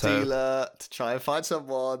go to a junk dealer to try and find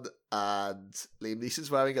someone, and Liam Neeson's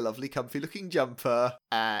wearing a lovely, comfy-looking jumper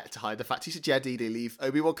to hide the fact he's a Jedi. They leave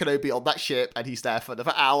Obi-Wan Kenobi on that ship, and he's there for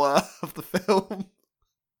another hour of the film,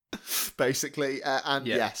 basically.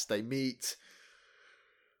 Yes, they meet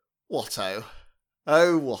Watto.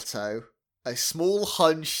 Oh, Watto. A small,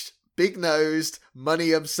 hunched, big-nosed,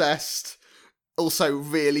 money-obsessed, also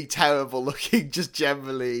really terrible looking, just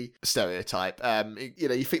generally stereotype.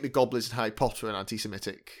 You think the goblins in Harry Potter are an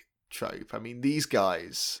anti-Semitic trope. I mean, these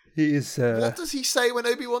guys... He's... What does he say when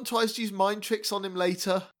Obi-Wan tries to use mind tricks on him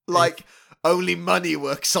later? Only money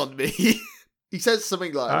works on me. He says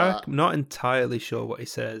something like that. I'm not entirely sure what he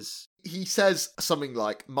says. He says something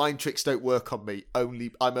like, mind tricks don't work on me,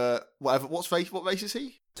 only... I'm a... Whatever. What race is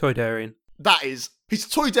he? Toydarian. He's a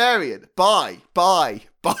Toydarian. Buy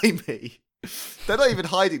me. They're not even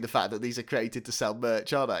hiding the fact that these are created to sell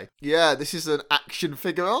merch, are they? Yeah, this is an action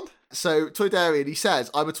figure on. So, Toydarian, he says,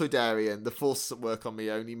 I'm a Toydarian, the force doesn't work on me,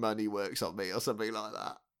 only money works on me, or something like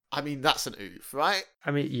that. I mean, that's an oof, right? I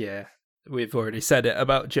mean, yeah. We've already said it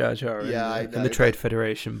about Jar Jar and the Trade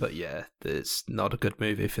Federation, but yeah, it's not a good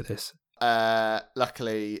movie for this.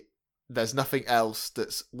 Luckily, there's nothing else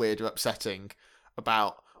that's weird or upsetting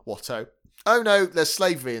about Watto. Oh no, there's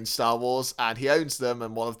slavery in Star Wars, and he owns them,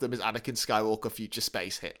 and one of them is Anakin Skywalker, future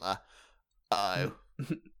space Hitler. Oh.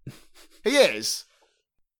 He is?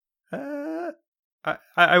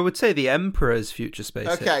 I would say the Emperor's future space.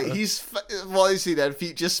 Okay, Hitler. what is he then?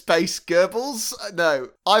 Future space Goebbels? No.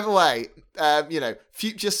 Either way,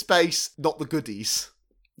 future space, not the goodies.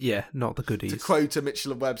 Yeah, not the goodies. To quote a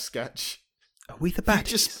Mitchell and Webb sketch. Are we the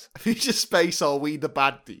baddies? Future space, are we the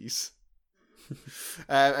baddies?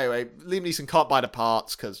 Anyway, Liam Neeson can't buy the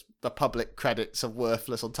parts because the public credits are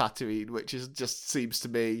worthless on Tatooine, which just seems to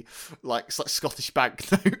me like it's like Scottish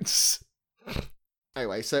banknotes.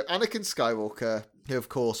 Anyway, so Anakin Skywalker, who of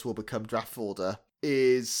course will become Darth Vader,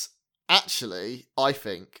 is actually, I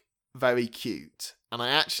think, very cute, and I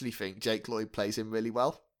actually think Jake Lloyd plays him really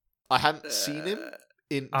well. I hadn't seen him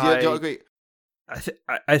in. Do you agree?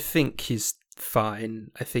 I think he's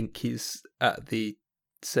fine. I think he's at the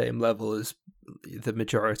same level as the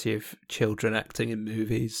majority of children acting in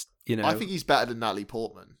movies. I think he's better than Natalie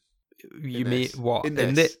Portman. You mean what? In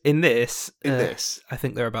this? I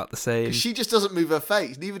think they're about the same. Because she just doesn't move her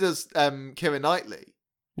face. Neither does Keira Knightley.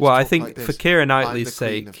 Well, I think for Keira Knightley's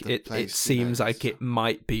queen sake, of the it place, seems like it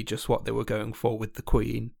might be just what they were going for with the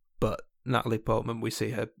Queen. But Natalie Portman, we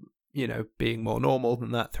see her, being more normal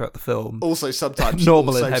than that throughout the film. Also, sometimes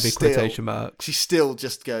normal in heavy quotation marks. She still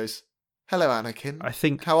just goes, "Hello, Anakin. I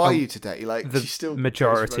think how are you today?" Like the she still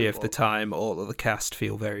majority of the time, all of the cast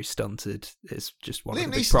feel very stunted. It's just one Liam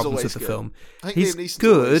of the big Neeson's problems always with the good. film. I think He's Liam Neeson's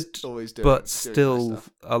good, always but doing still, nice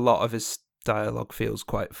stuff. a lot of his dialogue feels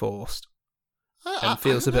quite forced I and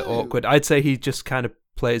feels a bit don't know. awkward. I'd say he just kind of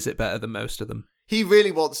plays it better than most of them. He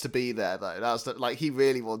really wants to be there, though. He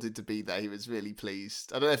really wanted to be there. He was really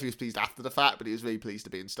pleased. I don't know if he was pleased after the fact, but he was really pleased to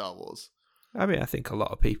be in Star Wars. I mean, I think a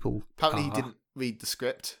lot of people. Apparently, he didn't read the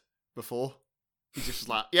script before. He just was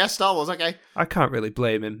like, "Yeah, Star Wars, okay." I can't really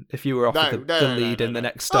blame him. If you were offered the lead in the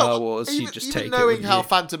next Star Wars, you'd just take it. Even knowing how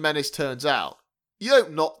Phantom Menace turns out, you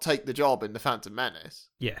don't not take the job in the Phantom Menace.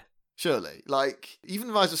 Yeah. Surely. Like,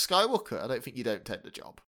 even Rise of Skywalker, I don't think you don't take the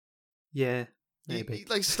job. Yeah, maybe.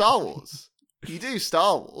 Like Star Wars. You do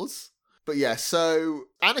Star Wars. But yeah, so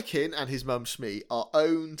Anakin and his mum Shmi are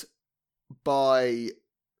owned by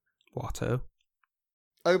Watto.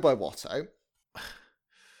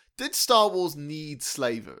 Did Star Wars need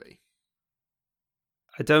slavery?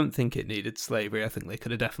 I don't think it needed slavery. I think they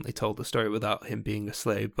could have definitely told the story without him being a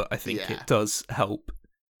slave, but I think it does help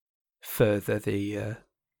further the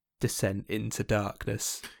descent into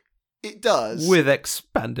darkness. It does. With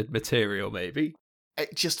expanded material, maybe.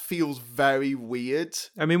 It just feels very weird.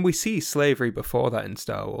 I mean, we see slavery before that in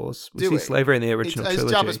Star Wars. We see slavery in the original trilogy.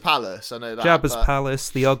 It's Jabba's palace, I know that. Jabba's palace,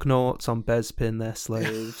 the Ugnaughts on Bespin, they're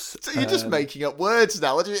slaves. So you're just making up words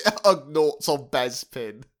now. What do you mean, Ugnaughts on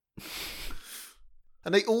Bespin?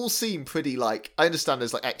 And they all seem pretty, like... I understand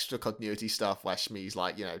there's, like, extra continuity stuff where Shmi's,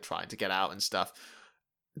 like, trying to get out and stuff.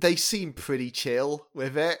 They seem pretty chill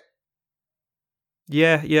with it.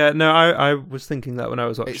 Yeah. No, I was thinking that when I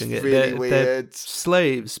was watching it's it. Really weird. They're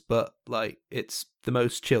slaves, but like it's the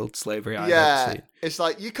most chilled slavery I've ever seen. It's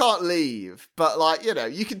like you can't leave, but like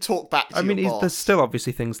you can talk back to your boss. There's still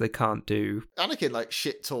obviously things they can't do. Anakin like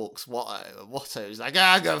shit talks Watto's like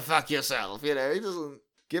go fuck yourself. He doesn't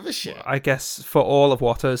give a shit. Well, I guess for all of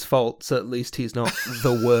Watto's faults, at least he's not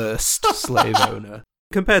the worst slave owner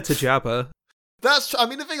compared to Jabba. That's I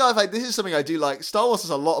mean, the thing I've had, this is something I do like. Star Wars has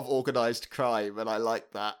a lot of organised crime, and I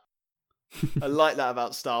like that. I like that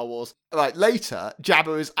about Star Wars. Right, later,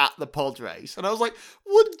 Jabba is at the pod race, and I was like,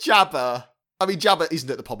 would Jabba... I mean, Jabba isn't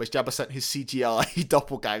at the pod race. Jabba sent his CGI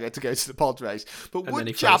doppelganger to go to the pod race. But and would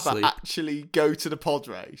Jabba actually go to the pod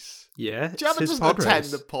race? Yeah, Jabba doesn't attend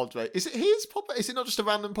the pod race. Is it his pod race? Is it not just a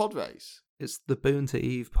random pod race? It's the Boon to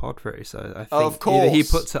Eve pod race. I think of course. Either he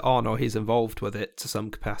puts it on or he's involved with it to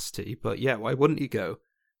some capacity. But yeah, why wouldn't you go?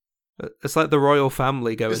 It's like the royal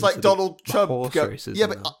family going. It's like to Donald the Trump horse races. Yeah,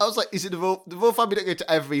 but I was like, is it the royal family don't go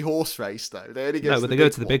to every horse race though? They only go. No, but they go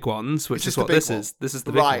to the big ones, which is what this is. This is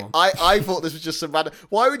the big one. I thought this was just some random.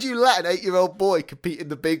 Why would you let an 8-year-old boy compete in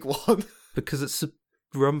the big one? Because it's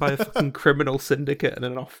run by a fucking criminal syndicate and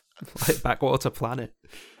an backwater planet.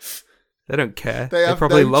 They don't care. They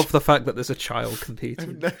probably love the fact that there's a child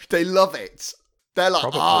competing. No, they love it. They're like,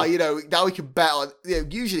 Probably. now we can bet on.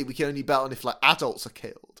 Usually we can only bet on if like adults are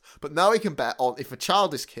killed, but now we can bet on if a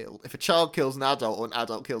child is killed. If a child kills an adult or an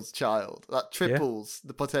adult kills a child, that triples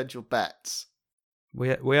the potential bets.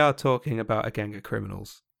 We are talking about a gang of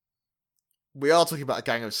criminals. We are talking about a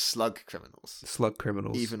gang of slug criminals. Slug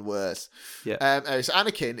criminals. Even worse. Yeah. So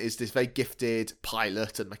Anakin is this very gifted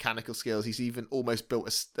pilot and mechanical skills. He's even almost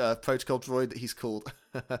built a protocol droid that he's called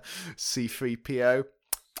C-3PO.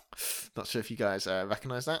 Not sure if you guys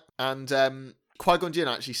recognise that. And Qui-Gon Jinn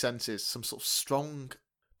actually senses some sort of strong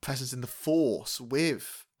presence in the Force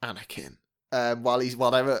with Anakin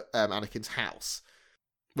while they're at Anakin's house,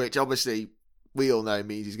 which obviously we all know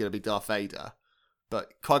means he's going to be Darth Vader,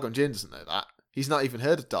 but Qui-Gon Jinn doesn't know that. He's not even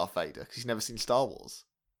heard of Darth Vader because he's never seen Star Wars.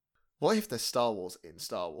 What if there's Star Wars in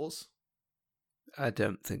Star Wars? I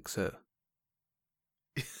don't think so.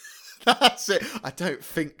 That's it. I don't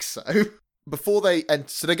think so. So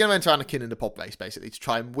they're going to enter Anakin in the pod race, basically, to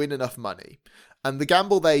try and win enough money. And the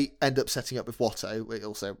gamble they end up setting up with Watto, where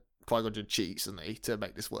also Qui-Gon Jinn cheats, doesn't he, to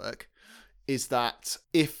make this work, is that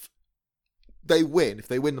if they win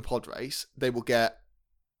the pod race, they will get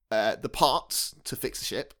the parts to fix the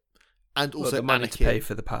ship, and also the money Anakin, to pay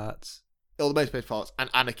for the parts. All the money to pay for parts,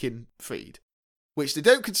 and Anakin freed. Which they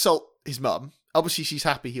don't consult his mum. Obviously, she's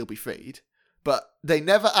happy he'll be freed. But they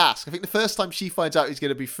never ask. I think the first time she finds out he's going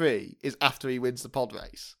to be free is after he wins the pod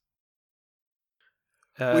race.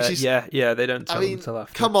 Which is, they don't tell him until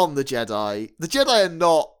after. Come on, the Jedi. The Jedi are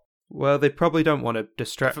not... Well, they probably don't want to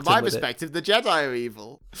distract him. From my perspective, the Jedi are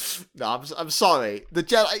evil. No, I'm sorry. The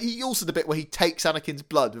Jedi... He also the bit where he takes Anakin's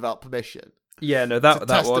blood without permission. Yeah, no, that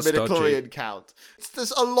was the dodgy. midichlorian count.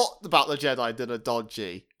 There's a lot about the Jedi that are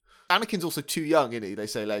dodgy. Anakin's also too young, isn't he? They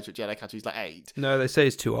say later at Jedi Council he's like 8. No, they say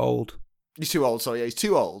he's too old. He's too old, sorry. Yeah, he's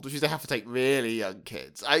too old, which is they have to take really young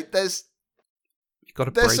kids. You got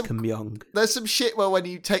to break them young. There's some shit where when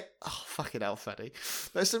you take... Oh, fucking hell, Freddy.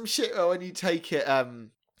 There's some shit where when you take it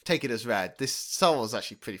as read. This Star Wars is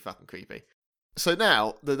actually pretty fucking creepy. So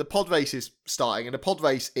now, the pod race is starting, and the pod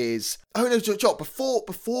race is... Oh, no, Jock,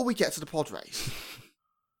 before we get to the pod race...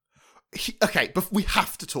 but we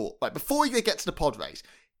have to talk. Like, before we get to the pod race,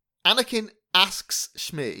 Anakin asks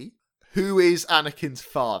Shmi... Who is Anakin's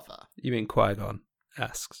father? You mean Qui-Gon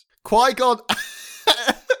asks. Qui-Gon...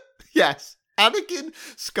 Yes. Anakin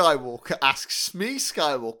Skywalker asks Shmi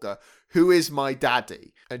Skywalker, who is my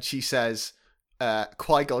daddy? And she says,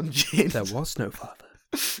 Qui-Gon Jinn. There was no father.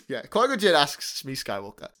 Yeah, Qui-Gon Jinn asks Shmi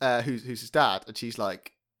Skywalker, who's his dad? And she's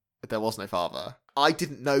like, there was no father. I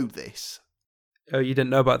didn't know this. Oh, you didn't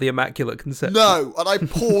know about the Immaculate Conception? No, and I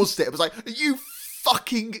paused it. It was like, are you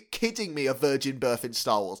fucking kidding me? A virgin birth in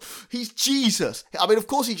Star Wars. He's Jesus. I mean, of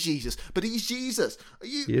course he's Jesus, but he's Jesus.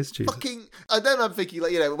 He is Jesus. Fucking... And then I'm thinking,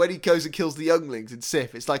 like, when he goes and kills the younglings in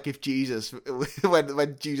Sith, it's like if Jesus,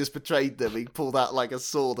 when Jesus betrayed them, he pulled out like a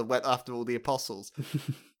sword and went after all the apostles.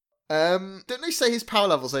 Don't they say his power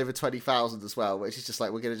level's over 20,000 as well, which is just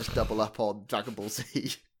like, we're going to just double up on Dragon Ball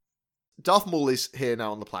Z. Darth Maul is here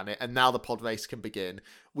now on the planet, and now the pod race can begin.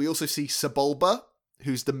 We also see Sebulba,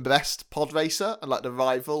 who's the best pod racer and like the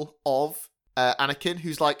rival of Anakin,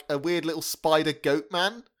 who's like a weird little spider goat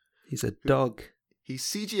man. He's a dog. He's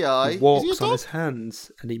CGI. He walks on his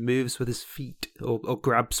hands and he moves with his feet or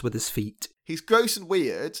grabs with his feet. He's gross and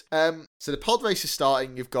weird. So the pod race is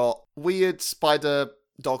starting. You've got weird spider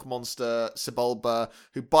dog monster Sebulba,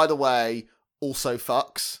 who, by the way, also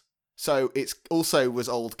fucks. So it's also was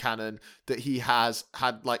old canon that he has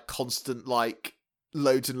had like constant like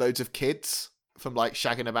loads and loads of kids from like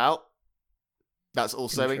shagging about. That's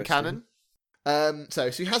also in canon. So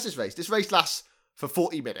he has this race. This race lasts for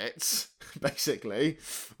 40 minutes, basically.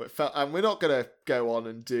 And we're not going to go on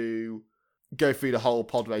and go through the whole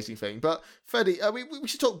pod racing thing. But Freddie, we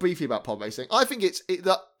should talk briefly about pod racing. I think it's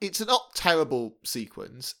a not terrible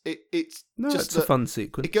sequence. It's a fun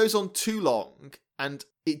sequence. It goes on too long, and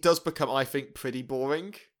it does become, I think, pretty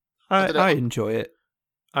boring. I enjoy it.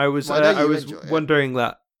 I was wondering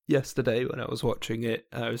that yesterday when I was watching it.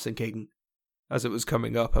 I was thinking, as it was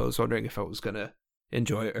coming up, I was wondering if I was going to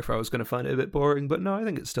enjoy it or if I was going to find it a bit boring. But no, I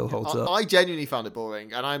think it still holds up. I genuinely found it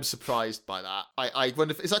boring, and I'm surprised by that. I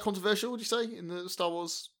wonder, is that controversial, would you say, in the Star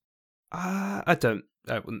Wars? I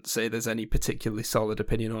wouldn't say there's any particularly solid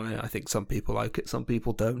opinion on it. I think some people like it, some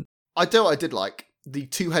people don't. I did like the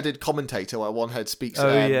two-headed commentator where one head speaks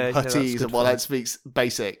Huttese and one head speaks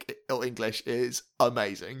basic or English is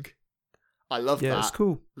amazing. I love that. Yeah, it's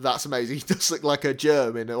cool. That's amazing. He does look like a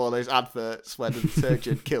germ in one of those adverts where the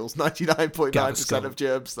detergent kills 99.9% of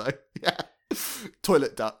germs, though. Yeah.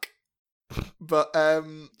 Toilet duck. But,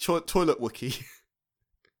 toilet Wookiee.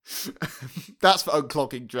 That's for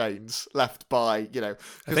unclogging drains left by, I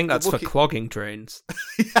think that's for clogging drains.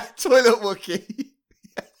 Yeah, toilet Wookiee.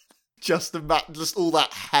 Just all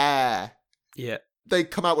that hair. Yeah. They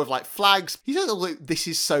come out with, like, flags. He says, this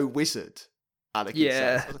is so wizard. Anakin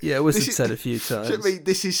says. Yeah, Wizard said a few times. I mean,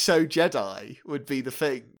 this is so Jedi would be the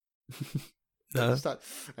thing. No.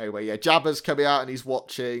 Anyway, yeah, Jabba's coming out and he's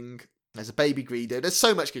watching. There's a baby Greedo. There's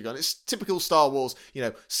so much going on. It's typical Star Wars,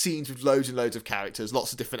 scenes with loads and loads of characters,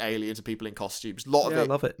 lots of different aliens and people in costumes. I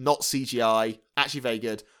love it. Not CGI. Actually very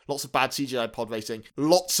good. Lots of bad CGI pod racing.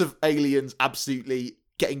 Lots of aliens absolutely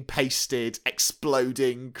getting pasted,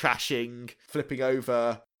 exploding, crashing, flipping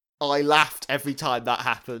over. I laughed every time that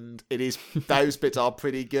happened. Those bits are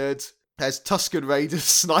pretty good. There's Tusken Raiders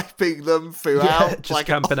sniping them throughout. Yeah, just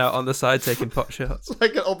camping out on the side taking pot shots. It's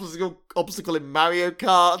like an obstacle in Mario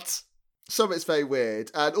Kart. Some of it's very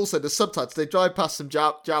weird. And also the subtitles, they drive past some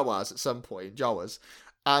Jawas at some point, Jawas.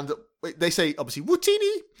 And they say, obviously,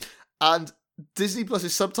 Wutini. And Disney Plus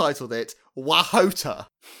has subtitled it, Wahota.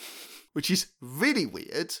 Which is really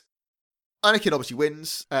weird. Anakin obviously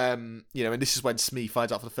wins. And this is when Smee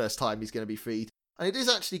finds out for the first time he's going to be freed. And it is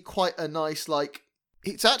actually quite a nice,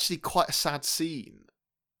 it's actually quite a sad scene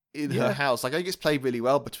in her house. I think it's played really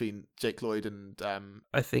well between Jake Lloyd and...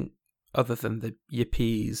 I think, other than the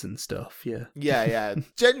yippies and stuff, yeah. Yeah.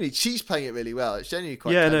 Genuinely, she's playing it really well. It's genuinely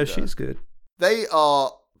quite Yeah, tender. no, she's good. They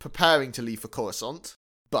are preparing to leave for Coruscant,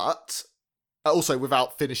 but also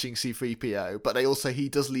without finishing C-3PO, but he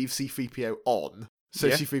does leave C-3PO on. So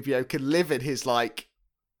C-3PO can live in his,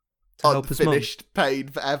 unfinished pain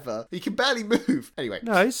forever. He can barely move. Anyway.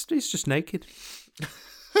 No, he's just naked.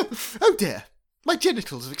 Oh dear, my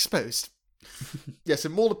genitals are exposed. So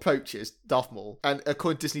Maul approaches Darth Maul, and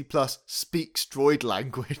according to Disney Plus, speaks droid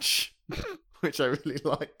language, which I really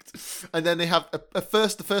liked. And then they have the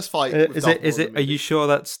first fight. With Is it? Are you sure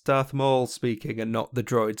that's Darth Maul speaking and not the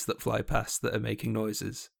droids that fly past that are making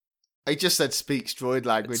noises? I just said speaks droid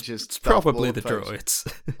language. It's probably the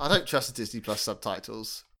droids. I don't trust the Disney Plus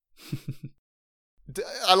subtitles.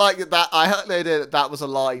 I like that. I had no idea that was a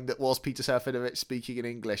line that was Peter Serafinovich speaking in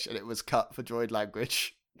English, and it was cut for droid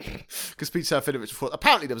language. Because Peter Serafinovich thought,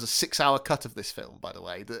 apparently there was a 6-hour cut of this film, by the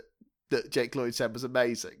way, that Jake Lloyd said was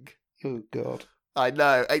amazing. Oh God! I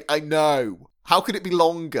know. I know. How could it be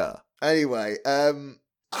longer? Anyway,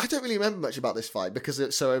 I don't really remember much about this fight because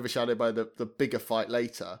it's so overshadowed by the bigger fight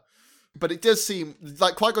later. But it does seem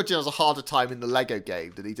like Qui-Gon Jinn has a harder time in the Lego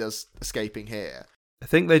game than he does escaping here. I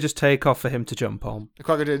think they just take off for him to jump on.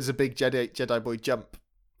 Qui-Gon Jinn is a big Jedi boy jump.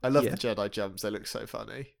 I love the Jedi jumps. They look so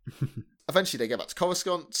funny. Eventually they get back to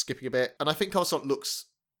Coruscant, skipping a bit. And I think Coruscant looks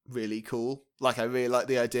really cool. I really like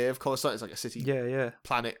the idea of Coruscant. It's like a city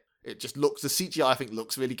planet. It just looks... The CGI, I think,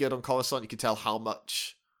 looks really good on Coruscant. You can tell how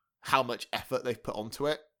much effort they've put onto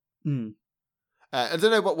it. Mm. I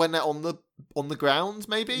don't know what when they're on the ground,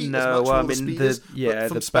 maybe. No, well, I mean the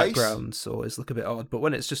space, backgrounds always look a bit odd, but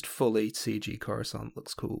when it's just fully CG Coruscant,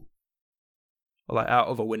 looks cool. Or out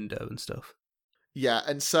of a window and stuff. Yeah,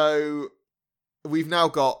 and so we've now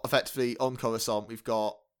got effectively on Coruscant, we've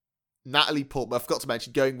got Natalie Portman. I forgot to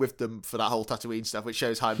mention going with them for that whole Tatooine stuff, which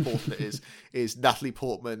shows how important it is Natalie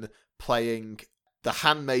Portman playing the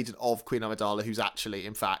handmaiden of Queen Amidala, who's actually,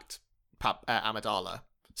 in fact, Amidala.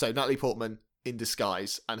 So Natalie Portman in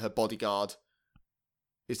disguise, and her bodyguard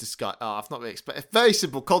is disguised. I've not really explained. A very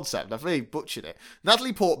simple concept. I've really butchered it.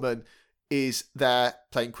 Natalie Portman is there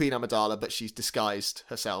playing Queen Amidala, but she's disguised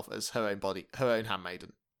herself as her own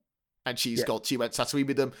handmaiden. And she went to Tatooine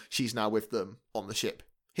with them. She's now with them on the ship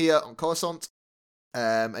here on Coruscant.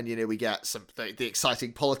 And we get some the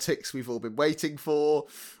exciting politics we've all been waiting for.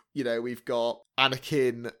 We've got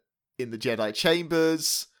Anakin in the Jedi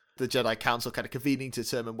chambers. The Jedi Council kind of convening to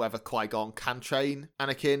determine whether Qui-Gon can train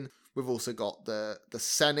Anakin. We've also got the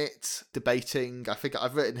Senate debating. I think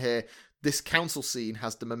I've written here, this council scene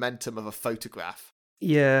has the momentum of a photograph.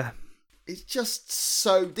 Yeah. It's just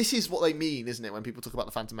so... This is what they mean, isn't it, when people talk about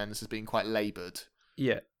the Phantom Menace as being quite laboured?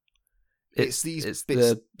 Yeah. It's these bits...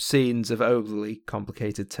 the scenes of overly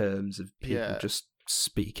complicated terms of people just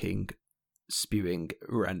speaking, spewing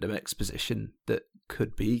random exposition that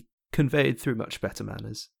could be conveyed through much better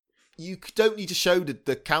manners. You don't need to show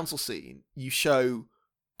the council scene. You show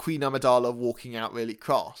Queen Amidala walking out really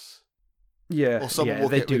cross. Yeah, or someone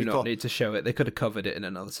they do really not cross. need to show it. They could have covered it in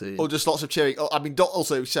another scene. Or just lots of cheering. I mean, don't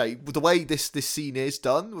also say, the way this scene is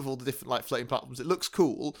done, with all the different floating platforms, it looks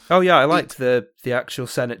cool. Oh yeah, I liked the actual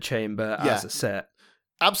Senate chamber as a set.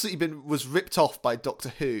 Absolutely was ripped off by Doctor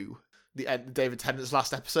Who, the David Tennant's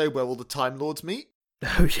last episode, where all the Time Lords meet.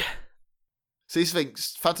 Oh yeah. So these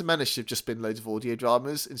things, Phantom Menace should have just been loads of audio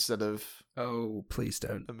dramas instead of... Oh, please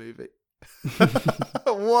don't. A movie.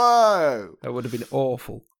 Whoa! That would have been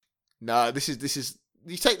awful. No, this is...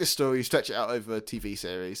 You take this story, you stretch it out over a TV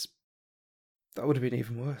series. That would have been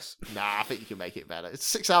even worse. Nah, I think you can make it better.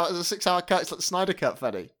 It's a 6-hour cut. It's like the Snyder Cut,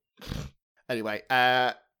 Freddy. Anyway,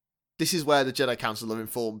 this is where the Jedi Council are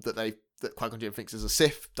informed that Qui-Gon Jinn thinks there's a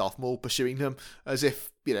Sith, Darth Maul, pursuing them, as if,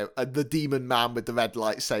 the demon man with the red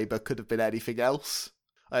lightsaber could have been anything else.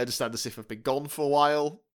 I understand the Sith have been gone for a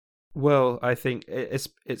while. Well, I think it's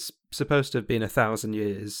supposed to have been 1,000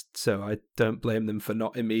 years, so I don't blame them for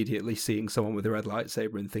not immediately seeing someone with a red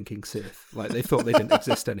lightsaber and thinking Sith. Like, they thought they didn't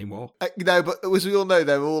exist anymore. No, but as we all know,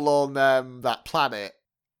 they're all on that planet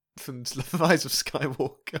from The Rise of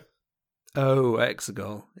Skywalker. Oh,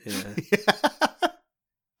 Exegol, yeah. Yeah.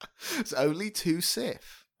 It's only 2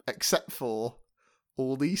 Sith, except for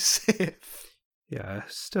all these Sith. Yeah, I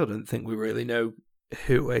still don't think we really know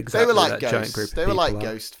who exactly They were like that giant group ghosts. of They were people like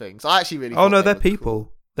are. ghost things. I actually really Oh, no, thought they're they were people.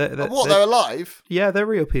 cool. They're, They're alive? Yeah, they're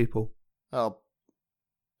real people. Oh,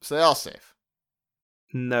 so they are Sith.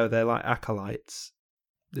 No, they're like acolytes.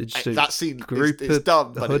 They're just a That scene group is of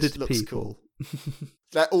dumb, but hooded it looks people. cool.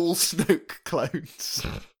 They're all Snoke clones.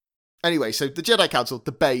 Anyway, so the Jedi Council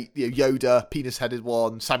debate, Yoda, penis-headed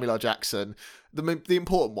one, Samuel L. Jackson, the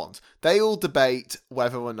important ones. They all debate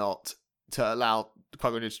whether or not to allow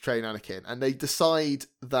Qui-Gon to train Anakin, and they decide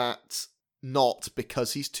that not,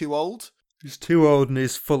 because he's too old. He's too old and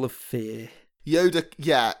he's full of fear. Yoda,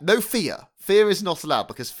 yeah, no fear. Fear is not allowed,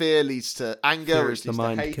 because fear leads to anger, Fear which is the leads to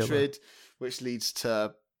mind hatred, which leads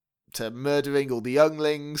to murdering all the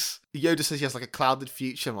younglings. Yoda says he has like a clouded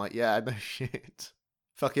future. I'm like, yeah, no shit.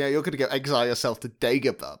 Fucking hell, you're going to go exile yourself to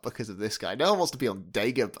Dagobah because of this guy. No one wants to be on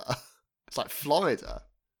Dagobah. It's like Florida.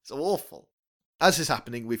 It's awful. As this is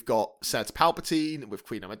happening, we've got Senator Palpatine with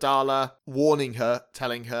Queen Amidala warning her,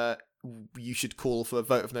 telling her you should call for a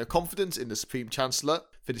vote of no confidence in the Supreme Chancellor,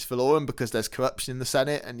 Finis Valorum, because there's corruption in the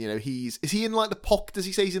Senate, and is he in like the pocket? Does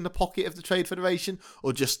he say he's in the pocket of the Trade Federation,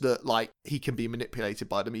 or just that like he can be manipulated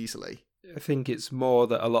by them easily? I think it's more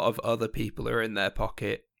that a lot of other people are in their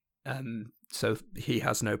pocket, and so he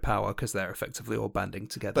has no power because they're effectively all banding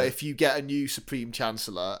together. But if you get a new Supreme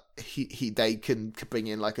Chancellor, they can bring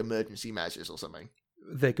in like emergency measures or something.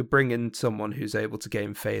 They could bring in someone who's able to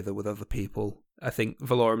gain favour with other people. I think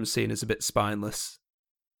Valorum's seen as a bit spineless.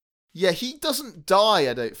 Yeah, he doesn't die,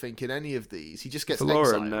 I don't think, in any of these. He just gets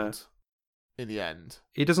Valorum, exiled in the end.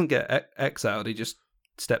 He doesn't get exiled, he just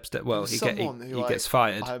steps down. Well, he gets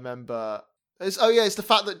fired. I remember... It's the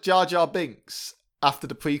fact that Jar Jar Binks, after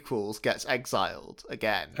the prequels, gets exiled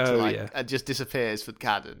again. And just disappears from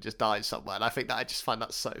canon, just dies somewhere. And I just find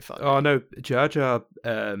that so funny. Oh, no, Jar Jar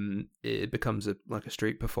it becomes a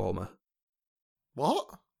street performer. What?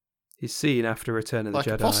 He's seen after Return of the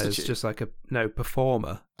Jedi as just like a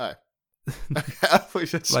performer. Oh. I thought you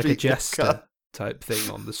said like a jester walker type thing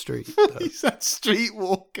on the street. He said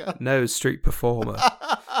streetwalker. No, street performer.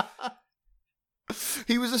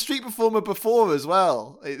 He was a street performer before as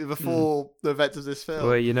well, before the events of this film.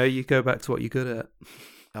 Well, you go back to what you're good at.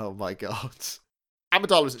 Oh my god.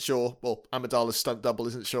 Amidala isn't sure. Well, Amidala's stunt double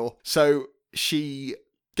isn't sure. So she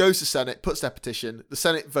goes to Senate, puts their petition. The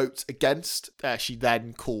Senate votes against. She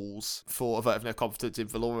then calls for a vote of no confidence in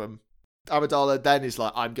Valorum. Amidala then is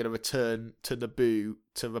like, I'm going to return to Naboo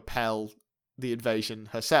to repel the invasion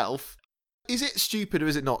herself. Is it stupid or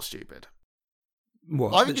is it not stupid?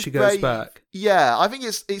 What, I think that she goes back? Yeah, I think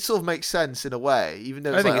it sort of makes sense in a way, even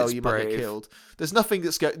though it's like, you might get killed. There's nothing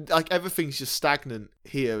that's going... Like, everything's just stagnant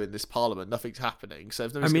here in this parliament. Nothing's happening. So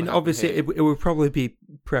if obviously, it would probably be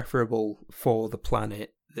preferable for the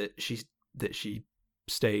planet that she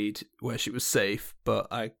stayed where she was safe, but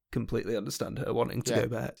I completely understand her wanting to go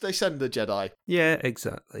back. They send the Jedi. Yeah,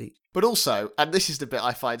 exactly. But also, and this is the bit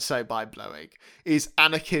I find so mind-blowing, is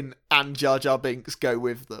Anakin and Jar Jar Binks go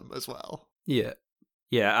with them as well. Yeah.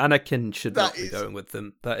 Yeah, Anakin should not be going with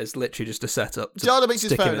them. That is literally just a setup to Jar Jar Binks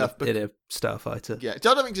stick is fair him enough, in a starfighter. Yeah,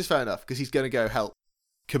 Jar Jar Binks is fair enough, because he's going to go help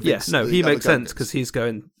convince he makes sense, because he's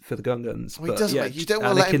going for the Gungans. Well, he doesn't, you don't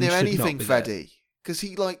want to let him near anything, Freddy. Because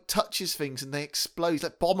he, like, touches things and they explode. He's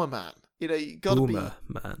like Bomberman. You gotta Boomer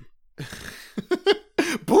Man.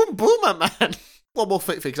 Boomer Man! One more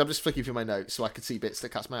thing, because I'm just flicking through my notes so I can see bits that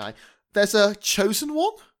catch my eye. There's a Chosen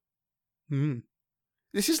One?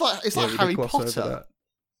 This is like, it's like Harry Potter.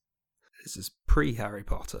 This is pre-Harry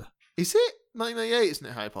Potter. Is it? 1998, isn't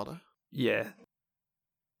it, Harry Potter? Yeah.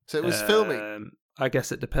 So it was filming. I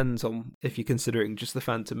guess it depends on if you're considering just the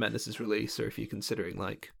Phantom Menace's release or if you're considering,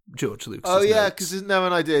 like, George Lucas. Oh, yeah, because there's no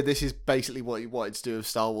idea this is basically what he wanted to do with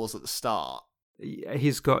Star Wars at the start.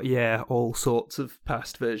 He's got, all sorts of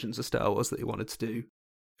past versions of Star Wars that he wanted to do.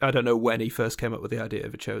 I don't know when he first came up with the idea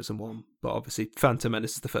of a Chosen One, but obviously Phantom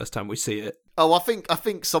Menace is the first time we see it. Oh, I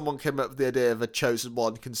think someone came up with the idea of a Chosen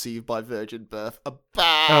One conceived by virgin birth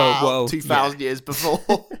about 2,000 years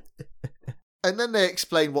before. And then they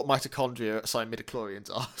explain what mitochondria,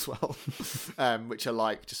 midichlorians are as well, which are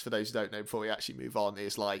like, just for those who don't know before we actually move on,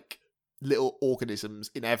 is like little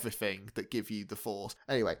organisms in everything that give you the force.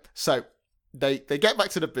 Anyway, so they get back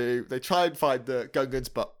to Naboo, they try and find the Gungans,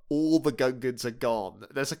 but all the Gungans are gone.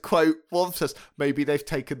 There's a quote, one says, maybe they've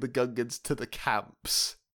taken the Gungans to the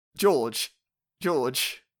camps. George,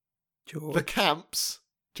 the camps,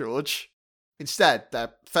 George. Instead,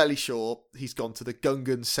 they're fairly sure he's gone to the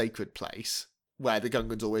Gungan sacred place, where the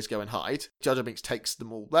Gungans always go and hide. Jar Jar Binks takes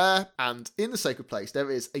them all there, and in the sacred place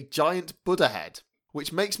there is a giant Buddha head,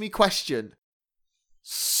 which makes me question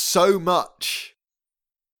so much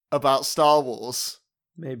about Star Wars.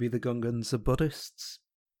 Maybe the Gungans are Buddhists.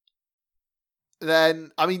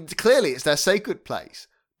 Then, I mean, clearly it's their sacred place.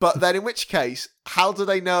 But then in which case, how do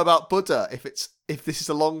they know about Buddha if this is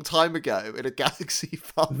a long time ago in a galaxy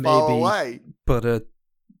far away? Buddha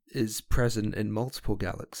is present in multiple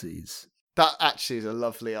galaxies. That actually is a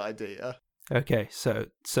lovely idea. Okay, so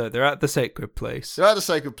they're at the sacred place. They're at the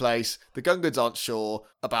sacred place. The Gungans aren't sure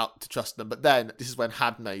about to trust them. But then, this is when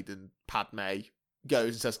Handmaiden Padme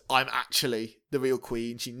goes and says, I'm actually the real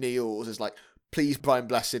queen. She kneels, is like, please, Brian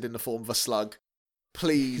Blessed in the form of a slug.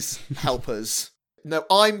 Please help us. No,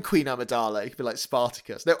 I'm Queen Amidala. You could be like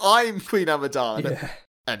Spartacus. No, I'm Queen Amidala. Yeah.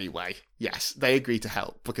 No. Anyway, yes, they agree to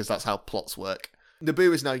help because that's how plots work.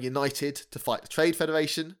 Naboo is now united to fight the Trade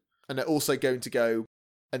Federation, and they're also going to go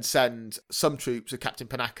and send some troops of Captain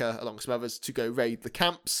Panaka, along with some others, to go raid the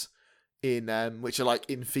camps in which are like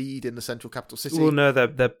in Feed in the central capital city. Well, no,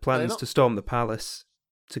 their plans to storm the palace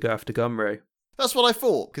to go after Gumray. That's what I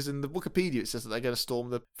thought, because in the Wikipedia it says that they're going to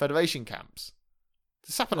storm the Federation camps.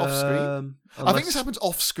 Does this happen off screen? I think this happens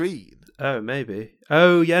off screen. Oh, maybe.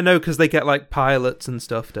 Oh, yeah, no, because they get like pilots and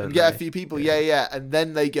stuff, don't they? Yeah, a few people, yeah. And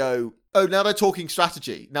then they go, oh, now they're talking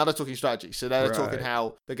strategy. So they're talking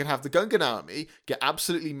how they're going to have the Gungan army get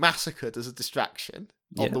absolutely massacred as a distraction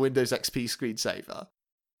on the Windows XP screensaver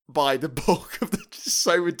by the bulk of the just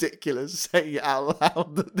so ridiculous saying it out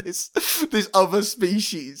loud that this other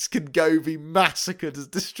species can go be massacred as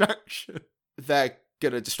distraction. They're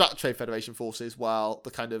going to distract the Trade Federation forces while the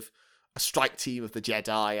kind of a strike team of the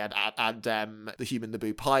Jedi and the human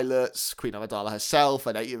Naboo pilots, Queen Amidala herself,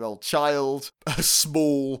 an 8-year-old child, a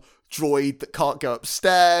small droid that can't go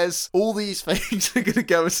upstairs. All these things are going to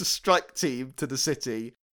go as a strike team to the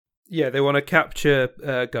city. Yeah, they want to capture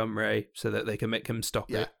Gumray so that they can make him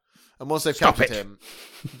stop it. And once they've captured him,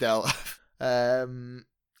 they'll... and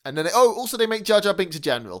then also they make Jar Jar Binks a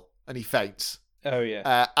general, and he faints. Oh,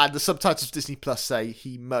 yeah. And the subtitles of Disney Plus say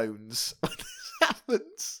he moans when this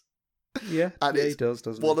happens. Yeah, and he does,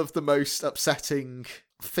 doesn't one of the most upsetting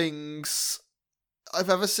things I've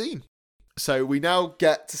ever seen. So we now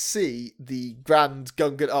get to see the Grand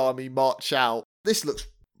Gungan army march out. This looks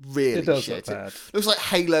really shit. Look bad. It looks like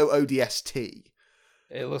Halo ODST.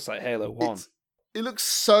 It looks like Halo 1. It looks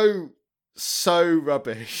so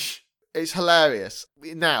rubbish. It's hilarious.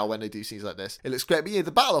 Now, when they do scenes like this, it looks great. But yeah,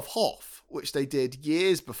 the Battle of Hoth, which they did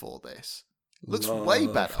years before this, looks way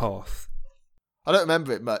better. Hoth. I don't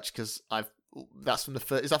remember it much because that's from the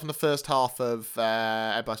first. Is that from the first half of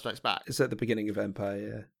Empire Strikes Back? It's at the beginning of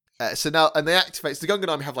Empire, yeah. So now, and they activate. So the Gungan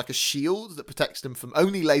army have like a shield that protects them from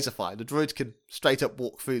only laser fire. The droids can straight up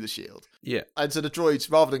walk through the shield. Yeah. And so the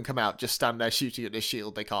droids, rather than come out, just stand there shooting at this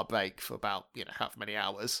shield they can't break for about however many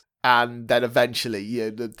hours. And then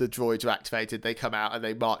eventually, the droids are activated. They come out and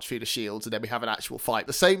they march through the shields, and then we have an actual fight. At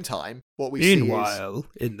the same time, what we see is... Meanwhile,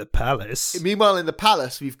 in the palace,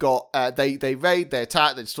 we've got they raid, they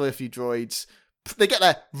attack, they destroy a few droids. They get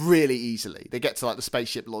there really easily. They get to like the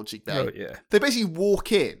spaceship launching bay. Oh yeah. They basically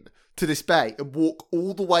walk in to this bay and walk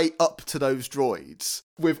all the way up to those droids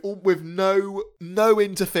with no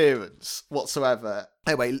interference whatsoever.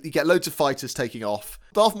 Anyway, you get loads of fighters taking off.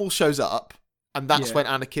 Darth Maul shows up. And that's when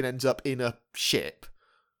Anakin ends up in a ship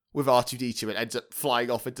with R2-D2 and ends up flying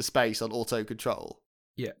off into space on auto control.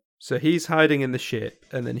 Yeah. So he's hiding in the ship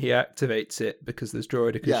and then he activates it because there's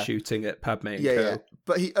droidicas shooting at Padme and Co. Yeah.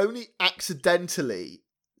 But he only accidentally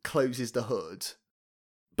closes the hood.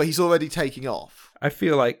 But he's already taking off. I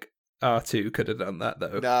feel like R2 could have done that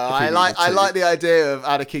though. No, I like the idea of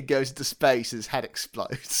Anakin goes into space and his head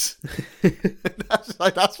explodes.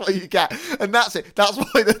 that's what you get, and that's it.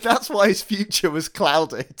 That's why his future was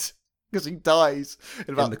clouded because he dies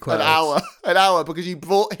in about an hour because you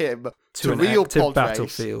brought him to an real active pod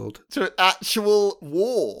battlefield, to an actual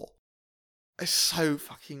war. It's so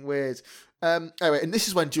fucking weird. Anyway, and this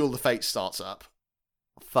is when Duel of the Fates starts up.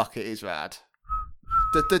 Fuck, it is rad.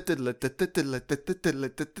 It's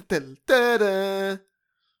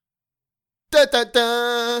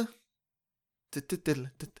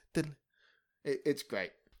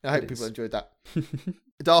great. I hope people enjoyed that.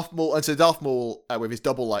 Darth Maul with his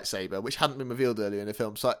double lightsaber, which hadn't been revealed earlier in the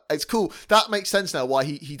film, so it's cool. That makes sense now why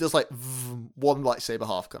he does like one lightsaber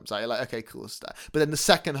half comes out. You're like, okay, cool stuff. But then the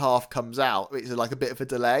second half comes out. It's like a bit of a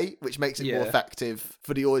delay, which makes it more effective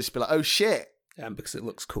for the audience to be like, oh shit. And because it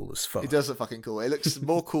looks cool as fuck. It does look fucking cool. It looks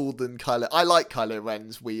more cool than Kylo. I like Kylo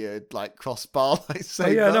Ren's weird like crossbar lightsaber. Oh,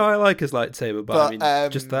 yeah, no, I like his lightsaber, but I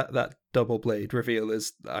mean, just that double blade reveal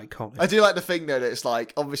is iconic. I do like the thing though that it's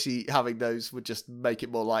like obviously having those would just make it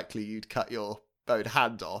more likely you'd cut your own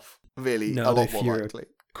hand off. Really, a lot more likely.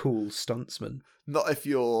 Cool stuntsman. Not if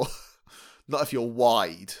you're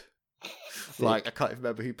wide. Thick. Like I can't even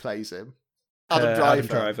remember who plays him. Adam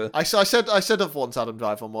Driver. I said of once Adam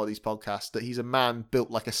Driver on one of these podcasts that he's a man built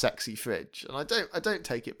like a sexy fridge, and I don't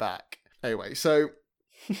take it back. Anyway, so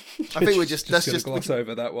I think we're let's just gloss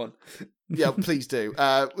over that one. Yeah, please do.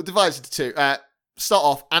 We'll divide it into two. Start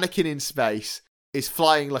off, Anakin in space is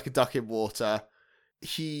flying like a duck in water.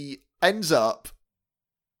 He ends up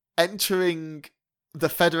entering the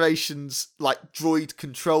Federation's like droid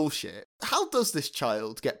control ship. How does this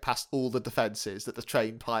child get past all the defenses that the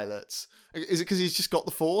trained pilots? Is it because he's just got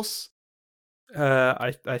the Force?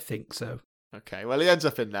 I think so. Okay, well he ends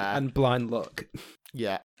up in there. And blind luck.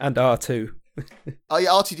 Yeah. And R2. Oh yeah,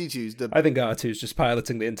 R2-D2's the... I think R2's just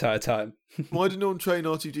piloting the entire time. Why did no one train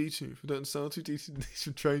R2-D2? I don't understand. R2-D2 needs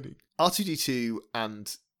some training. R2-D2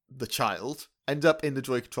 and the child end up in the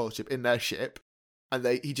droid control ship, in their ship, and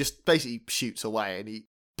he just basically shoots away and he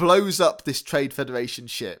blows up this Trade Federation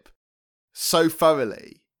ship so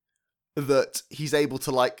thoroughly that he's able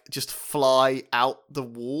to like just fly out the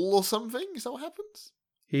wall or something. Is that what happens?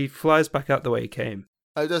 He flies back out the way he came.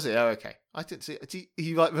 Oh, does he? Oh, okay. I didn't see it.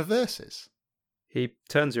 He like reverses. He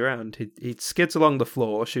turns around. He skids along the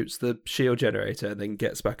floor, shoots the shield generator, and then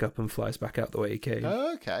gets back up and flies back out the way he came.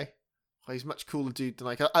 Oh, okay. Well, he's a much cooler dude than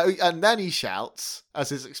I can. Oh, and then he shouts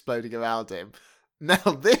as it's exploding around him. Now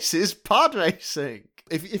this is pod racing.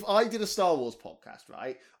 If I did a Star Wars podcast,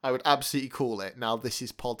 right, I would absolutely call it Now This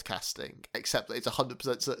Is Podcasting, except that it's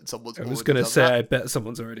 100% certain someone's already done that. I was going to say, I bet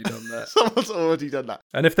someone's already done that. Someone's already done that.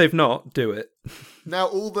 And if they've not, do it.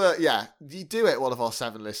 Now you do it, one of our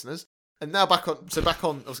 7 listeners. And now back on, I was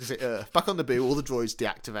going to say Earth, back on Naboo, all the droids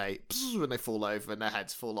deactivate when they fall over and their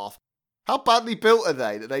heads fall off. How badly built are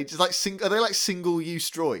they? That they just like are they like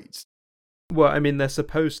single-use droids? Well, I mean, they're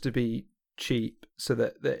supposed to be cheap, so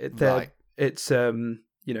that they're right. It's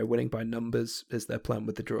winning by numbers is their plan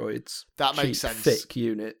with the droids. That makes sense. Thick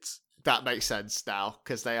units. That makes sense now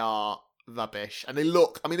because they are rubbish and they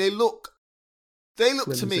look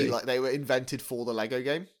flimsy. To me like they were invented for the Lego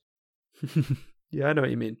game. Yeah, I know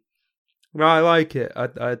what you mean. Well, I like it. I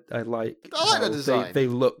like the design. They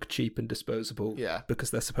look cheap and disposable. Yeah, because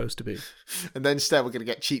they're supposed to be. And then instead we're going to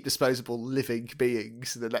get cheap, disposable living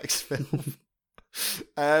beings in the next film.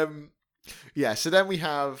 Yeah. So then we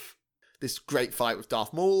have this great fight with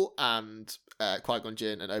Darth Maul and Qui-Gon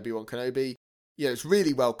Jinn and Obi-Wan Kenobi. Yeah, it's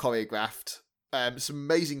really well choreographed. Some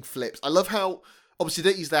amazing flips. I love how obviously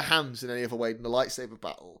they don't use their hands in any other way than the lightsaber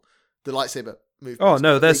battle. The lightsaber movement. Oh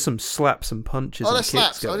no, there's some slaps and punches. Oh, there's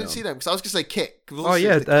slaps. I didn't see them because I was going to say kick. Oh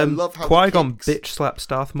yeah, I love how Qui-Gon bitch slaps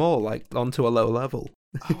Darth Maul like onto a low level.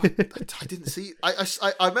 Oh, I didn't see. I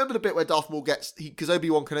remember the bit where Darth Maul because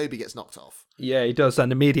Obi-Wan Kenobi gets knocked off. Yeah, he does,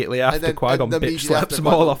 and immediately after Qui-Gon bitch slaps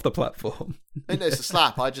Maul off the platform. I know it's a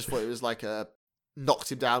slap. I just thought it was like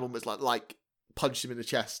knocked him down, almost like punched him in the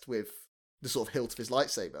chest with the sort of hilt of his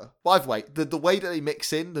lightsaber. By the way, the way that they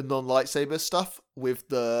mix in the non-lightsaber stuff with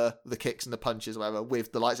the kicks and the punches, or whatever,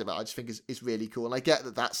 with the lightsaber, I just think is really cool. And I get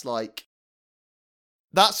that's like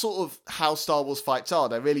that's sort of how Star Wars fights are.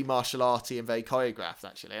 They're really martial arty and very choreographed,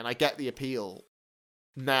 actually. And I get the appeal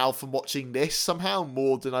now from watching this somehow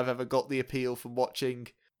more than I've ever got the appeal from watching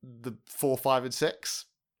the 4, 5, and 6.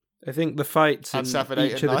 I think the fights in 7,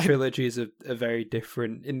 each of the trilogies are very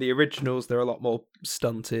different. In the originals, they're a lot more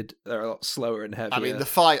stunted. They're a lot slower and heavier. I mean, the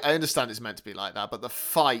fight, I understand it's meant to be like that, but the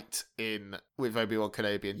fight with Obi-Wan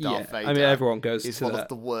Kenobi and Darth Vader, I mean, everyone goes is to one that. of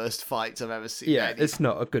the worst fights I've ever seen. Yeah, it's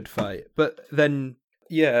not a good fight. But then,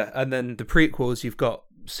 and then the prequels, you've got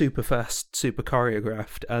super fast, super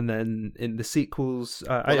choreographed, and then in the sequels,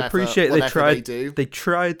 I appreciate they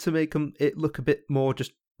tried to make it look a bit more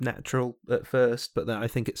just natural at first, but then I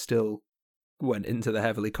think it still went into the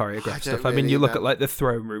heavily choreographed stuff. I mean, you look at like the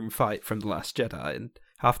throne room fight from The Last Jedi, and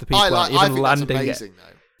half the people aren't even landing it.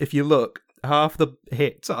 If you look, half the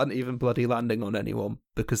hits aren't even bloody landing on anyone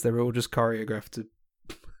because they're all just choreographed to.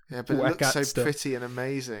 Yeah, but it looks so stuff. Pretty and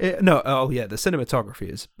amazing. The cinematography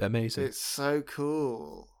is amazing. It's so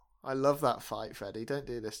cool. I love that fight, Freddie. Don't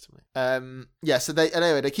do this to me. So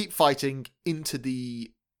they keep fighting into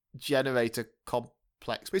the generator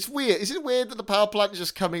complex. It's weird. Isn't it weird that the power plant is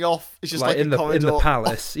just coming off? It's just like in a the corridor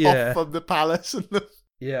palace, off from the palace and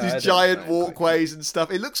these giant walkways and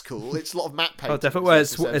stuff. It looks cool. It's a lot of matte painting. Oh, definitely.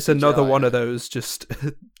 It's another one of those just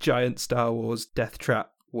giant Star Wars death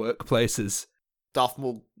trap workplaces. Darth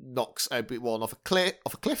Maul knocks Obi-Wan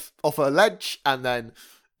off a ledge, and then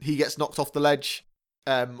he gets knocked off the ledge.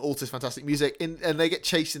 All this fantastic music, and they get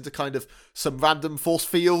chased into kind of some random force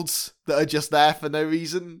fields that are just there for no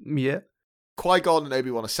reason. Yeah. Qui-Gon and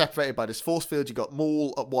Obi-Wan are separated by this force field. You got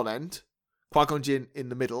Maul at one end, Qui-Gon Jinn in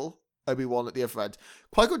the middle, Obi-Wan at the other end.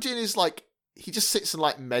 Qui-Gon Jinn is like, he just sits and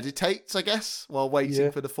like meditates, I guess, while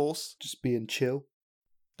waiting for the force. Just being chill.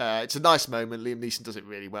 It's a nice moment. Liam Neeson does it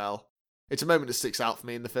really well. It's a moment that sticks out for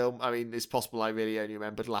me in the film. I mean, it's possible I really only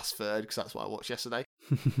remembered last third because that's what I watched yesterday.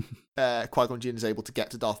 Qui-Gon Jinn is able to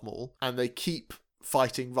get to Darth Maul, and they keep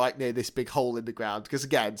fighting right near this big hole in the ground because,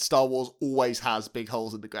 again, Star Wars always has big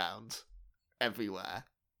holes in the ground everywhere.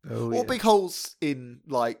 Or big holes in,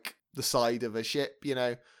 like, the side of a ship, you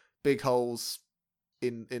know? Big holes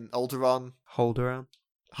in Alderaan. Alderaan.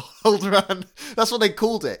 That's what they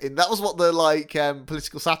called it. And that was what the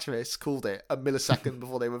political satirists called it a millisecond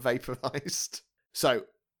before they were vaporized. So,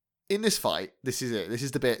 in this fight, this is it. This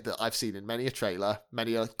is the bit that I've seen in many a trailer,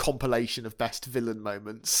 many a compilation of best villain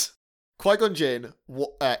moments. Qui-Gon Jinn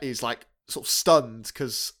is like sort of stunned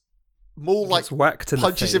because Maul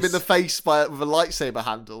punches him in the face with a lightsaber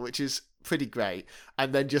handle, which is pretty great,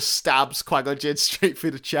 and then just stabs Qui-Gon Jinn straight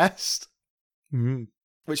through the chest. Mm-hmm.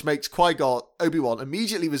 Which makes Obi-Wan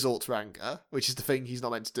immediately resort to anger, which is the thing he's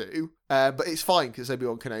not meant to do. But it's fine because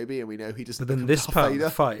Obi-Wan Kenobi, and we know he doesn't. But then this part of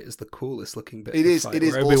the fight is the coolest looking bit. It is.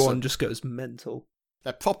 Obi-Wan awesome. Just goes mental.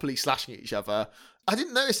 They're properly slashing at each other. I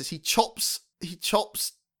didn't notice this. He chops Darth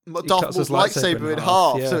Maul's lightsaber in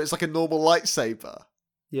half, so it's like a normal lightsaber.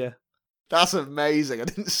 Yeah, that's amazing. I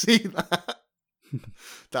didn't see that.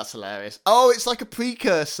 That's hilarious. Oh, it's like a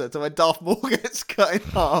precursor to when Darth Maul gets cut in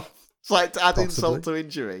half. It's like to add insult to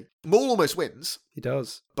injury. Maul almost wins. He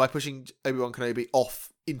does. By pushing Obi-Wan Kenobi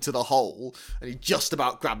off into the hole, and he just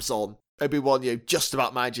about grabs on. Obi-Wan, just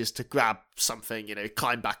about manages to grab something,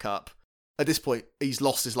 climb back up. At this point, he's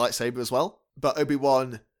lost his lightsaber as well. But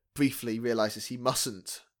Obi-Wan briefly realises he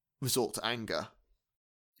mustn't resort to anger.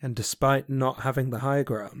 And despite not having the high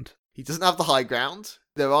ground. He doesn't have the high ground.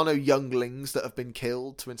 There are no younglings that have been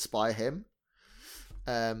killed to inspire him.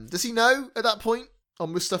 Does he know at that point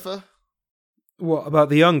on Mustafar? What, about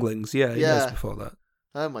the younglings? Yeah, he knows before that.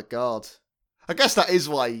 Oh my god. I guess that is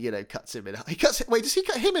why he, cuts him in half. Wait, does he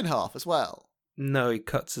cut him in half as well? No, he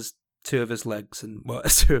cuts two of his legs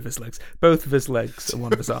both of his legs and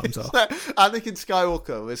one of his arms off. Anakin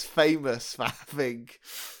Skywalker was famous for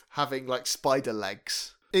having like spider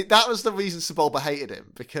legs. That was the reason Sebulba hated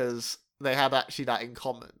him, because they had actually that in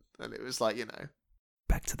common. And it was like,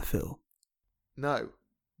 Back to the Phil. No.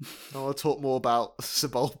 I want to talk more about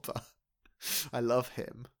Sebulba. I love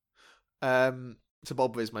him.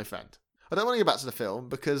 Sebulba is my friend. I don't want to go back to the film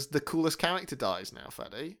because the coolest character dies now,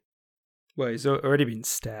 Freddie. Well, he's already been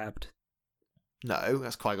stabbed. No,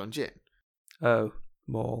 that's Qui-Gon Jinn. Oh,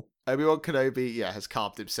 Maul. Obi-Wan Kenobi, has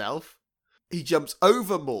carved himself. He jumps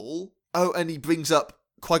over Maul. Oh, and he brings up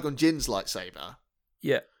Qui-Gon Jinn's lightsaber.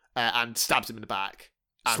 Yeah. And stabs him in the back.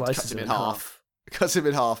 And Slices cuts him in half. Cuts him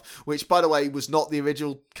in half, which, by the way, was not the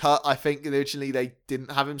original cut. I think originally they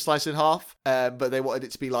didn't have him sliced in half, but they wanted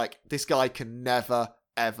it to be like, this guy can never,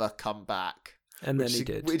 ever come back. And then he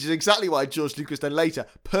did. Which is exactly why George Lucas then later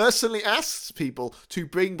personally asks people to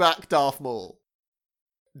bring back Darth Maul.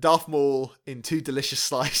 Darth Maul, in 2 delicious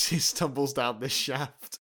slices, tumbles down this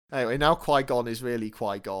shaft. Anyway, now Qui-Gon is really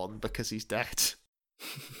Qui-Gon because he's dead.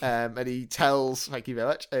 And he tells... Thank you very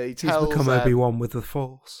much. He's become Obi-Wan with the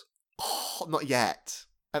Force. Oh, not yet.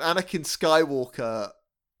 And Anakin Skywalker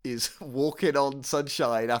is walking on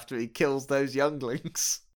sunshine after he kills those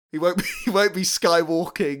younglings. He won't be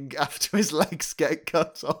skywalking after his legs get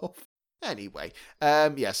cut off. Anyway,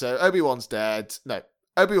 so Obi-Wan's dead. No,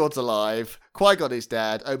 Obi-Wan's alive. Qui-Gon is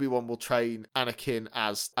dead. Obi-Wan will train Anakin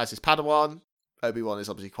as his Padawan. Obi-Wan is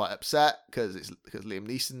obviously quite upset because Liam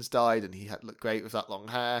Neeson's died and he had looked great with that long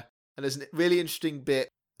hair. And there's a really interesting bit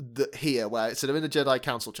here where they're in the Jedi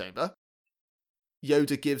Council chamber.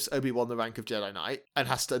 Yoda gives Obi-Wan the rank of Jedi Knight and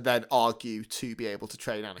has to then argue to be able to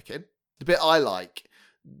train Anakin. The bit I like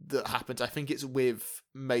that happens, I think it's with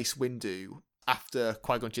Mace Windu after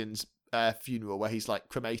Qui-Gon Jinn's funeral, where he's like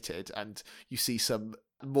cremated, and you see some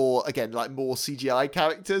more CGI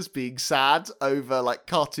characters being sad over like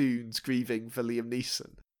cartoons grieving for Liam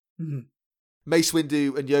Neeson. Mm-hmm. Mace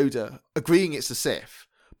Windu and Yoda agreeing it's the Sith,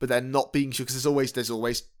 but they're not being sure because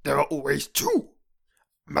there are always 2.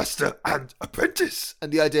 master and apprentice.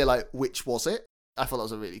 And the idea, like, which was it? I thought that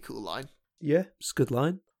was a really cool line. Yeah, it's a good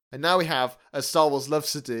line. And now we have, as Star Wars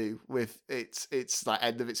loves to do with its like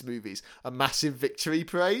end of its movies, a massive victory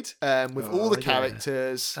parade with all the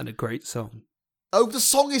characters. And a great song. Oh, the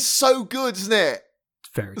song is so good, isn't it?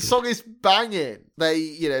 Very The good. song is banging.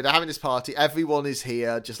 They're having this party. Everyone is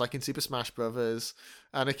here, just like in Super Smash Brothers.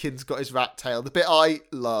 Anakin's got his rat tail. The bit I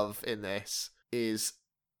love in this is,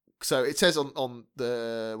 so it says on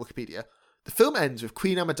the Wikipedia, the film ends with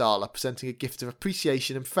Queen Amidala presenting a gift of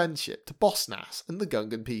appreciation and friendship to Boss Nass and the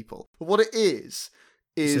Gungan people. But what it is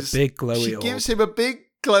it's a big glowy she orb. gives him a big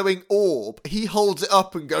glowing orb. He holds it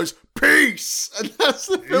up and goes, "Peace!" And that's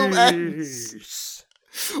the film ends.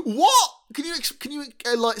 What? Can you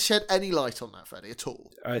shed any light on that, Freddie, at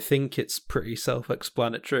all? I think it's pretty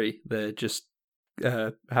self-explanatory. They're just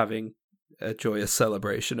having a joyous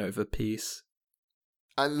celebration over peace.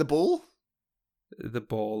 And the ball? The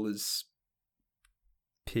ball is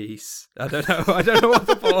peace. I don't know. I don't know what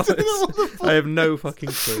the ball is. I have no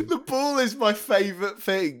fucking clue. The ball is my favourite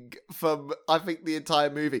thing from, I think, the entire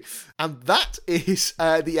movie. And that is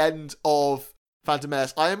the end of Phantom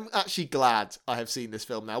Menace. I am actually glad I have seen this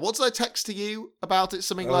film now. What did I text to you about it?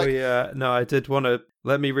 Something like... Oh, yeah. No, I did want to...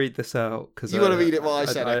 Let me read this out. Cause you want to read it while I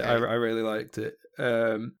said it? I really liked it.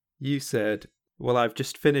 You said, well, I've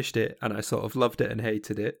just finished it and I sort of loved it and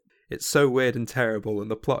hated it. It's so weird and terrible, and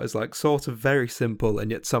the plot is like sort of very simple and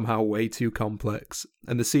yet somehow way too complex.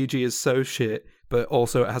 And the CG is so shit, but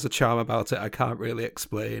also it has a charm about it I can't really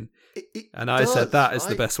explain. I said that is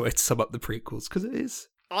the best way to sum up the prequels, because it is.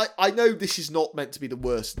 I know this is not meant to be the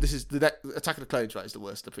worst. This is the Attack of the Clones, right? Is the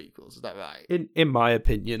worst of the prequels. Is that right? In my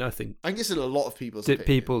opinion, I think. I guess in a lot of people's opinions.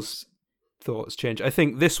 People's thoughts change. I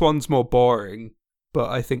think this one's more boring, but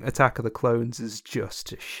I think Attack of the Clones is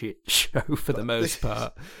just a shit show for the most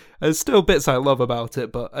part. There's still bits I love about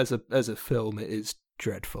it, but as a film, it is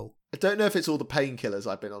dreadful. I don't know if it's all the painkillers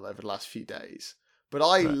I've been on over the last few days, but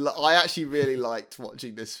I actually really liked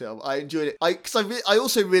watching this film. I enjoyed it. I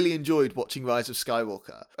also really enjoyed watching Rise of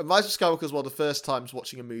Skywalker. And Rise of Skywalker was one of the first times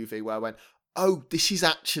watching a movie where I went, oh, this is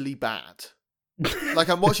actually bad. Like,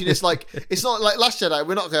 I'm watching this, like, it's not like Last Jedi.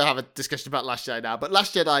 We're not going to have a discussion about Last Jedi now, but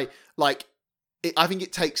Last Jedi, like, I think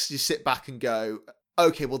it takes you sit back and go,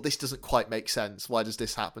 okay, well, this doesn't quite make sense. Why does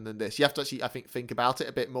this happen and this? You have to actually, I think about it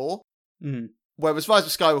a bit more. Mm. Whereas Rise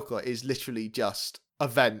of Skywalker is literally just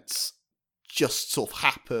events just sort of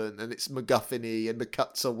happen, and it's MacGuffin-y, and the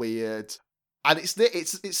cuts are weird. And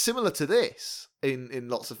it's similar to this in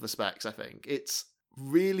lots of respects, I think. It's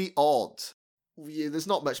really odd. There's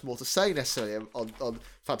not much more to say necessarily on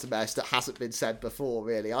Phantom Menace that hasn't been said before,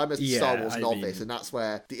 really. I'm a Star Wars novice, and that's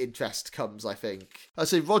where the interest comes, I think. I'd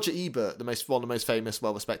say Roger Ebert, one of the most famous,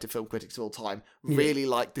 well-respected film critics of all time, really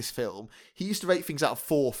liked this film. He used to rate things out of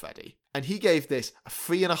 4, Freddie, and he gave this a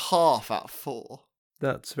 3.5 out of 4.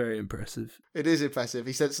 That's very impressive. It is impressive.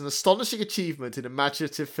 He said it's an astonishing achievement in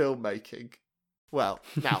imaginative filmmaking. Well,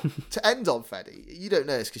 now, to end on, Freddie, you don't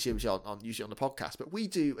know this because you're usually on the podcast, but we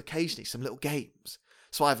do occasionally some little games.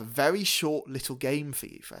 So I have a very short little game for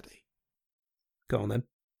you, Freddie. Go on then.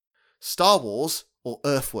 Star Wars or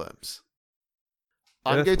Earthworms?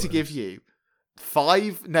 I'm going to give you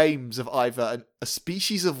 5 names of either a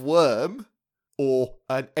species of worm or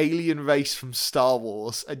an alien race from Star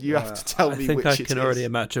Wars, and you have to tell me which it is. I think I can already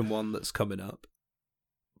imagine one that's coming up.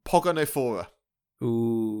 Pogonophora.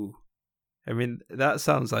 Ooh. I mean, that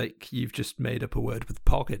sounds like you've just made up a word with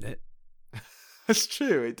pog in it. That's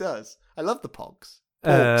true, it does. I love the pogs.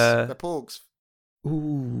 Porgs. They're porgs.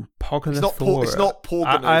 Ooh, Pogonophora. It's not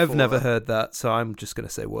Pogonophora. I've never heard that, so I'm just going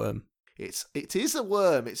to say worm. It is a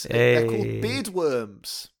worm. They're called beard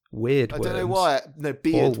worms. Weird worms. I don't know why. No,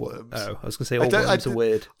 beard worms. Oh, I was going to say all worms are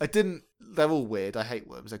weird. They're all weird. I hate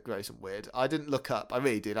worms. They're gross and weird. I didn't look up. I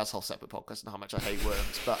really do. That's a whole separate podcast on how much I hate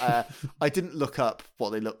worms. But I didn't look up what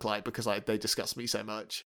they look like because they disgust me so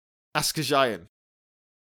much. Askajayan.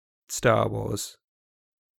 Star Wars.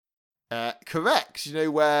 Correct. You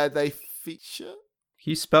know where they feature?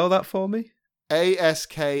 Can you spell that for me?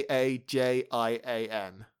 Askajayan.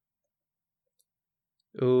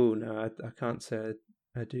 Oh, no, I can't say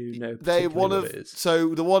I do know. They're one of what it is.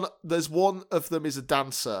 So there's one of them is a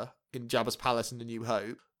dancer in Jabba's palace in The New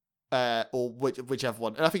Hope, or whichever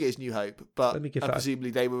one, and I think it is New Hope. But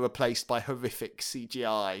presumably they were replaced by horrific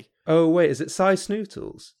CGI. Oh wait, is it Cy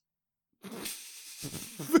Snootles?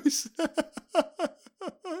 Excuse me.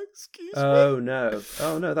 Oh no,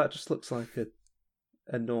 that just looks like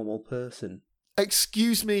a normal person.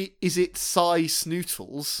 Excuse me, is it Cy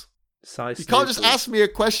Snootles? You can't just ask me a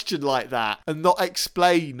question like that and not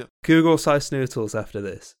explain. Google Cy Snootles after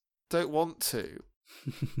this. Don't want to.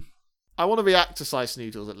 I want to react to Slice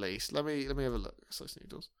Noodles at least. Let me have a look. Slice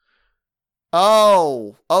Noodles.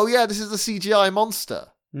 Oh yeah, this is the CGI monster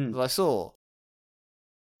that I saw.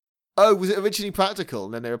 Oh, was it originally practical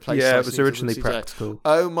and then they replaced? Yeah, Slice it was Noodles originally with CGI? practical.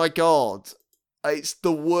 Oh my god, it's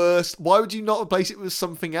the worst. Why would you not replace it with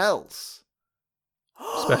something else?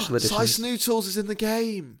 Special editions. Slice Noodles is in the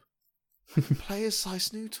game. Play as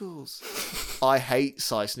Slice Noodles. I hate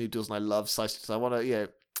Slice Noodles and I love Slice Noodles. I want to,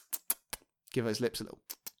 give his lips a little.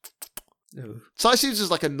 Oh. Slice Noodles is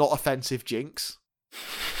like a not offensive Jinx.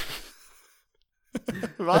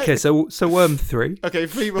 Right? Okay, so Worm 3. Okay,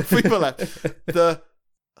 three more left. The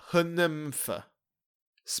Hnemfa.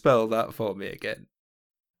 Spell that for me again.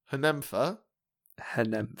 Hnemfa.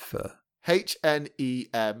 Hnemfa.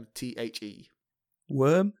 Hnemthe.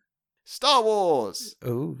 Worm? Star Wars.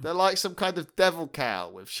 Oh. They're like some kind of devil cow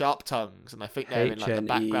with sharp tongues, and I think they're in like the HNE.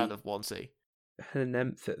 background of 1C.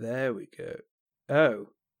 Hnemtha. There we go. Oh.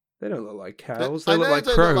 They don't look like cows. I They look know like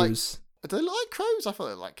they look like- crows. Do they look like crows? I thought they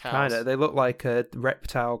looked like cows. Kinda. They look like a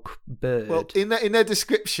reptile bird. Well, in their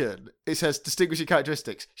description, it says distinguishing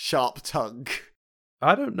characteristics: sharp tongue.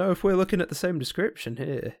 I don't know if we're looking at the same description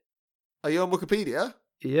here. Are you on Wikipedia?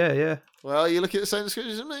 Yeah. Well, you looking at the same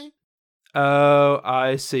description as me? Oh,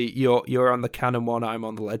 I see. You're on the canon one. I'm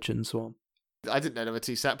on the Legends one. I didn't know there were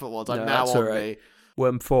two separate ones. No, I'm now that's on alright.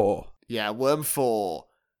 Worm 4. Worm 4,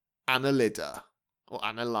 Annelida or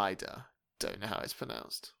Annelida. Don't know how it's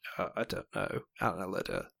pronounced. I don't know.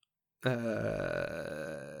 Annelida.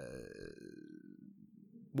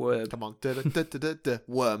 Worm. Come on,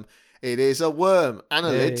 worm. It is a worm.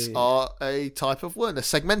 Annelids Yay. are a type of worm. They're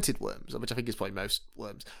segmented worms, which I think is probably most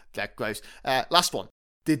worms. They're gross. Last one.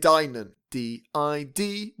 Didymon.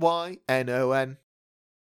 Didyon.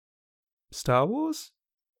 Star Wars?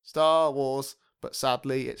 Star Wars, but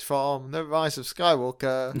sadly it's from The Rise of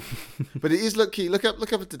Skywalker. But it is look cute. Look up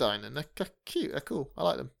at Didymon. They're cute. They're cool. I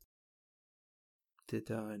like them.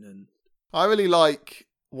 Didymon. I really like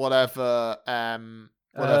whatever Yeah.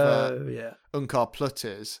 Unkar Plut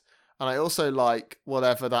is. And I also like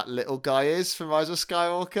whatever that little guy is from Rise of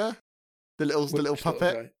Skywalker. The little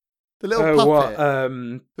puppet. Guy? The little Oh, puppet.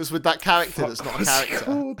 what? That's with that character that's not a What's he character.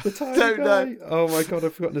 called? The tiny Don't guy? know. Oh my god,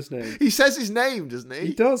 I've forgotten his name. He says his name, doesn't He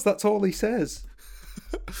he? does, that's all he says.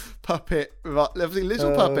 Puppet. Lovely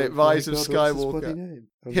little puppet. Rise of Skywalker.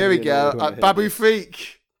 Here we go. Babu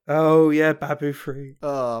Freak. Oh yeah, Babu Freak.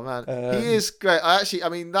 Oh man, he is great. I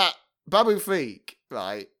mean that Babu Freak,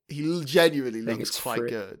 right? He genuinely think looks it's quite Frick.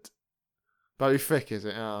 good. Babu Freak, is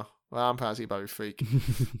it? Oh, well, I'm pronouncing it Babu Freak.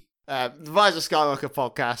 The Rise of Skywalker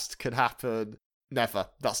podcast could happen. Never.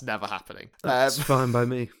 That's never happening. That's fine by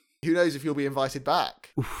me. Who knows if you'll be invited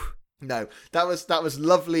back? Oof. No, that was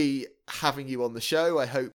lovely having you on the show. I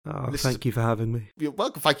hope. Oh, thank you for having me. You're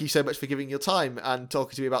welcome. Thank you so much for giving your time and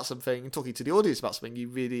talking to me about something, talking to the audience about something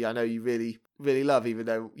I know you really, really love, even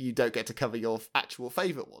though you don't get to cover your actual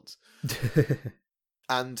favourite ones.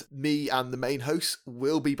 And me and the main host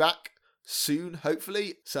will be back soon,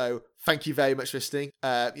 hopefully. So thank you very much for listening.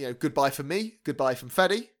 Goodbye from me. Goodbye from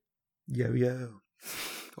Freddy. Yo.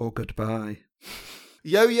 Or goodbye.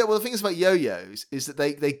 Yo-yo. Well, the thing is about yo-yos is that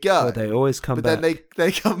they go. Oh, they always come but back. then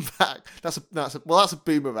they come back. That's a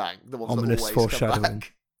boomerang. The ones Ominous that always come foreshadowing.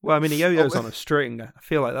 back. Well, I mean, a yo-yo's on a string. I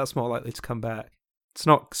feel like that's more likely to come back. It's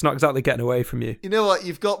not exactly getting away from you. You know what?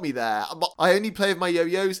 You've got me there. I only play with my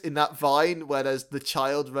yo-yos in that Vine where there's the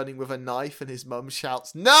child running with a knife and his mum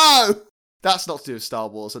shouts, "No!" That's not to do with Star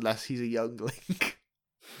Wars unless he's a youngling.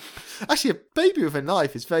 Actually, a baby with a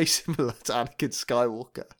knife is very similar to Anakin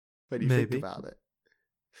Skywalker when you think about it.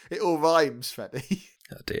 It all rhymes, Freddy.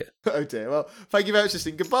 Oh dear. Oh dear. Well, thank you very much for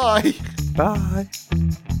listening. Goodbye. Bye.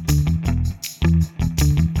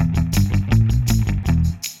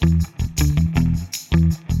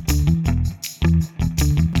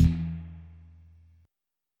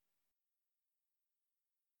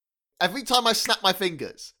 Every time I snap my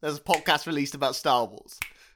fingers, there's a podcast released about Star Wars.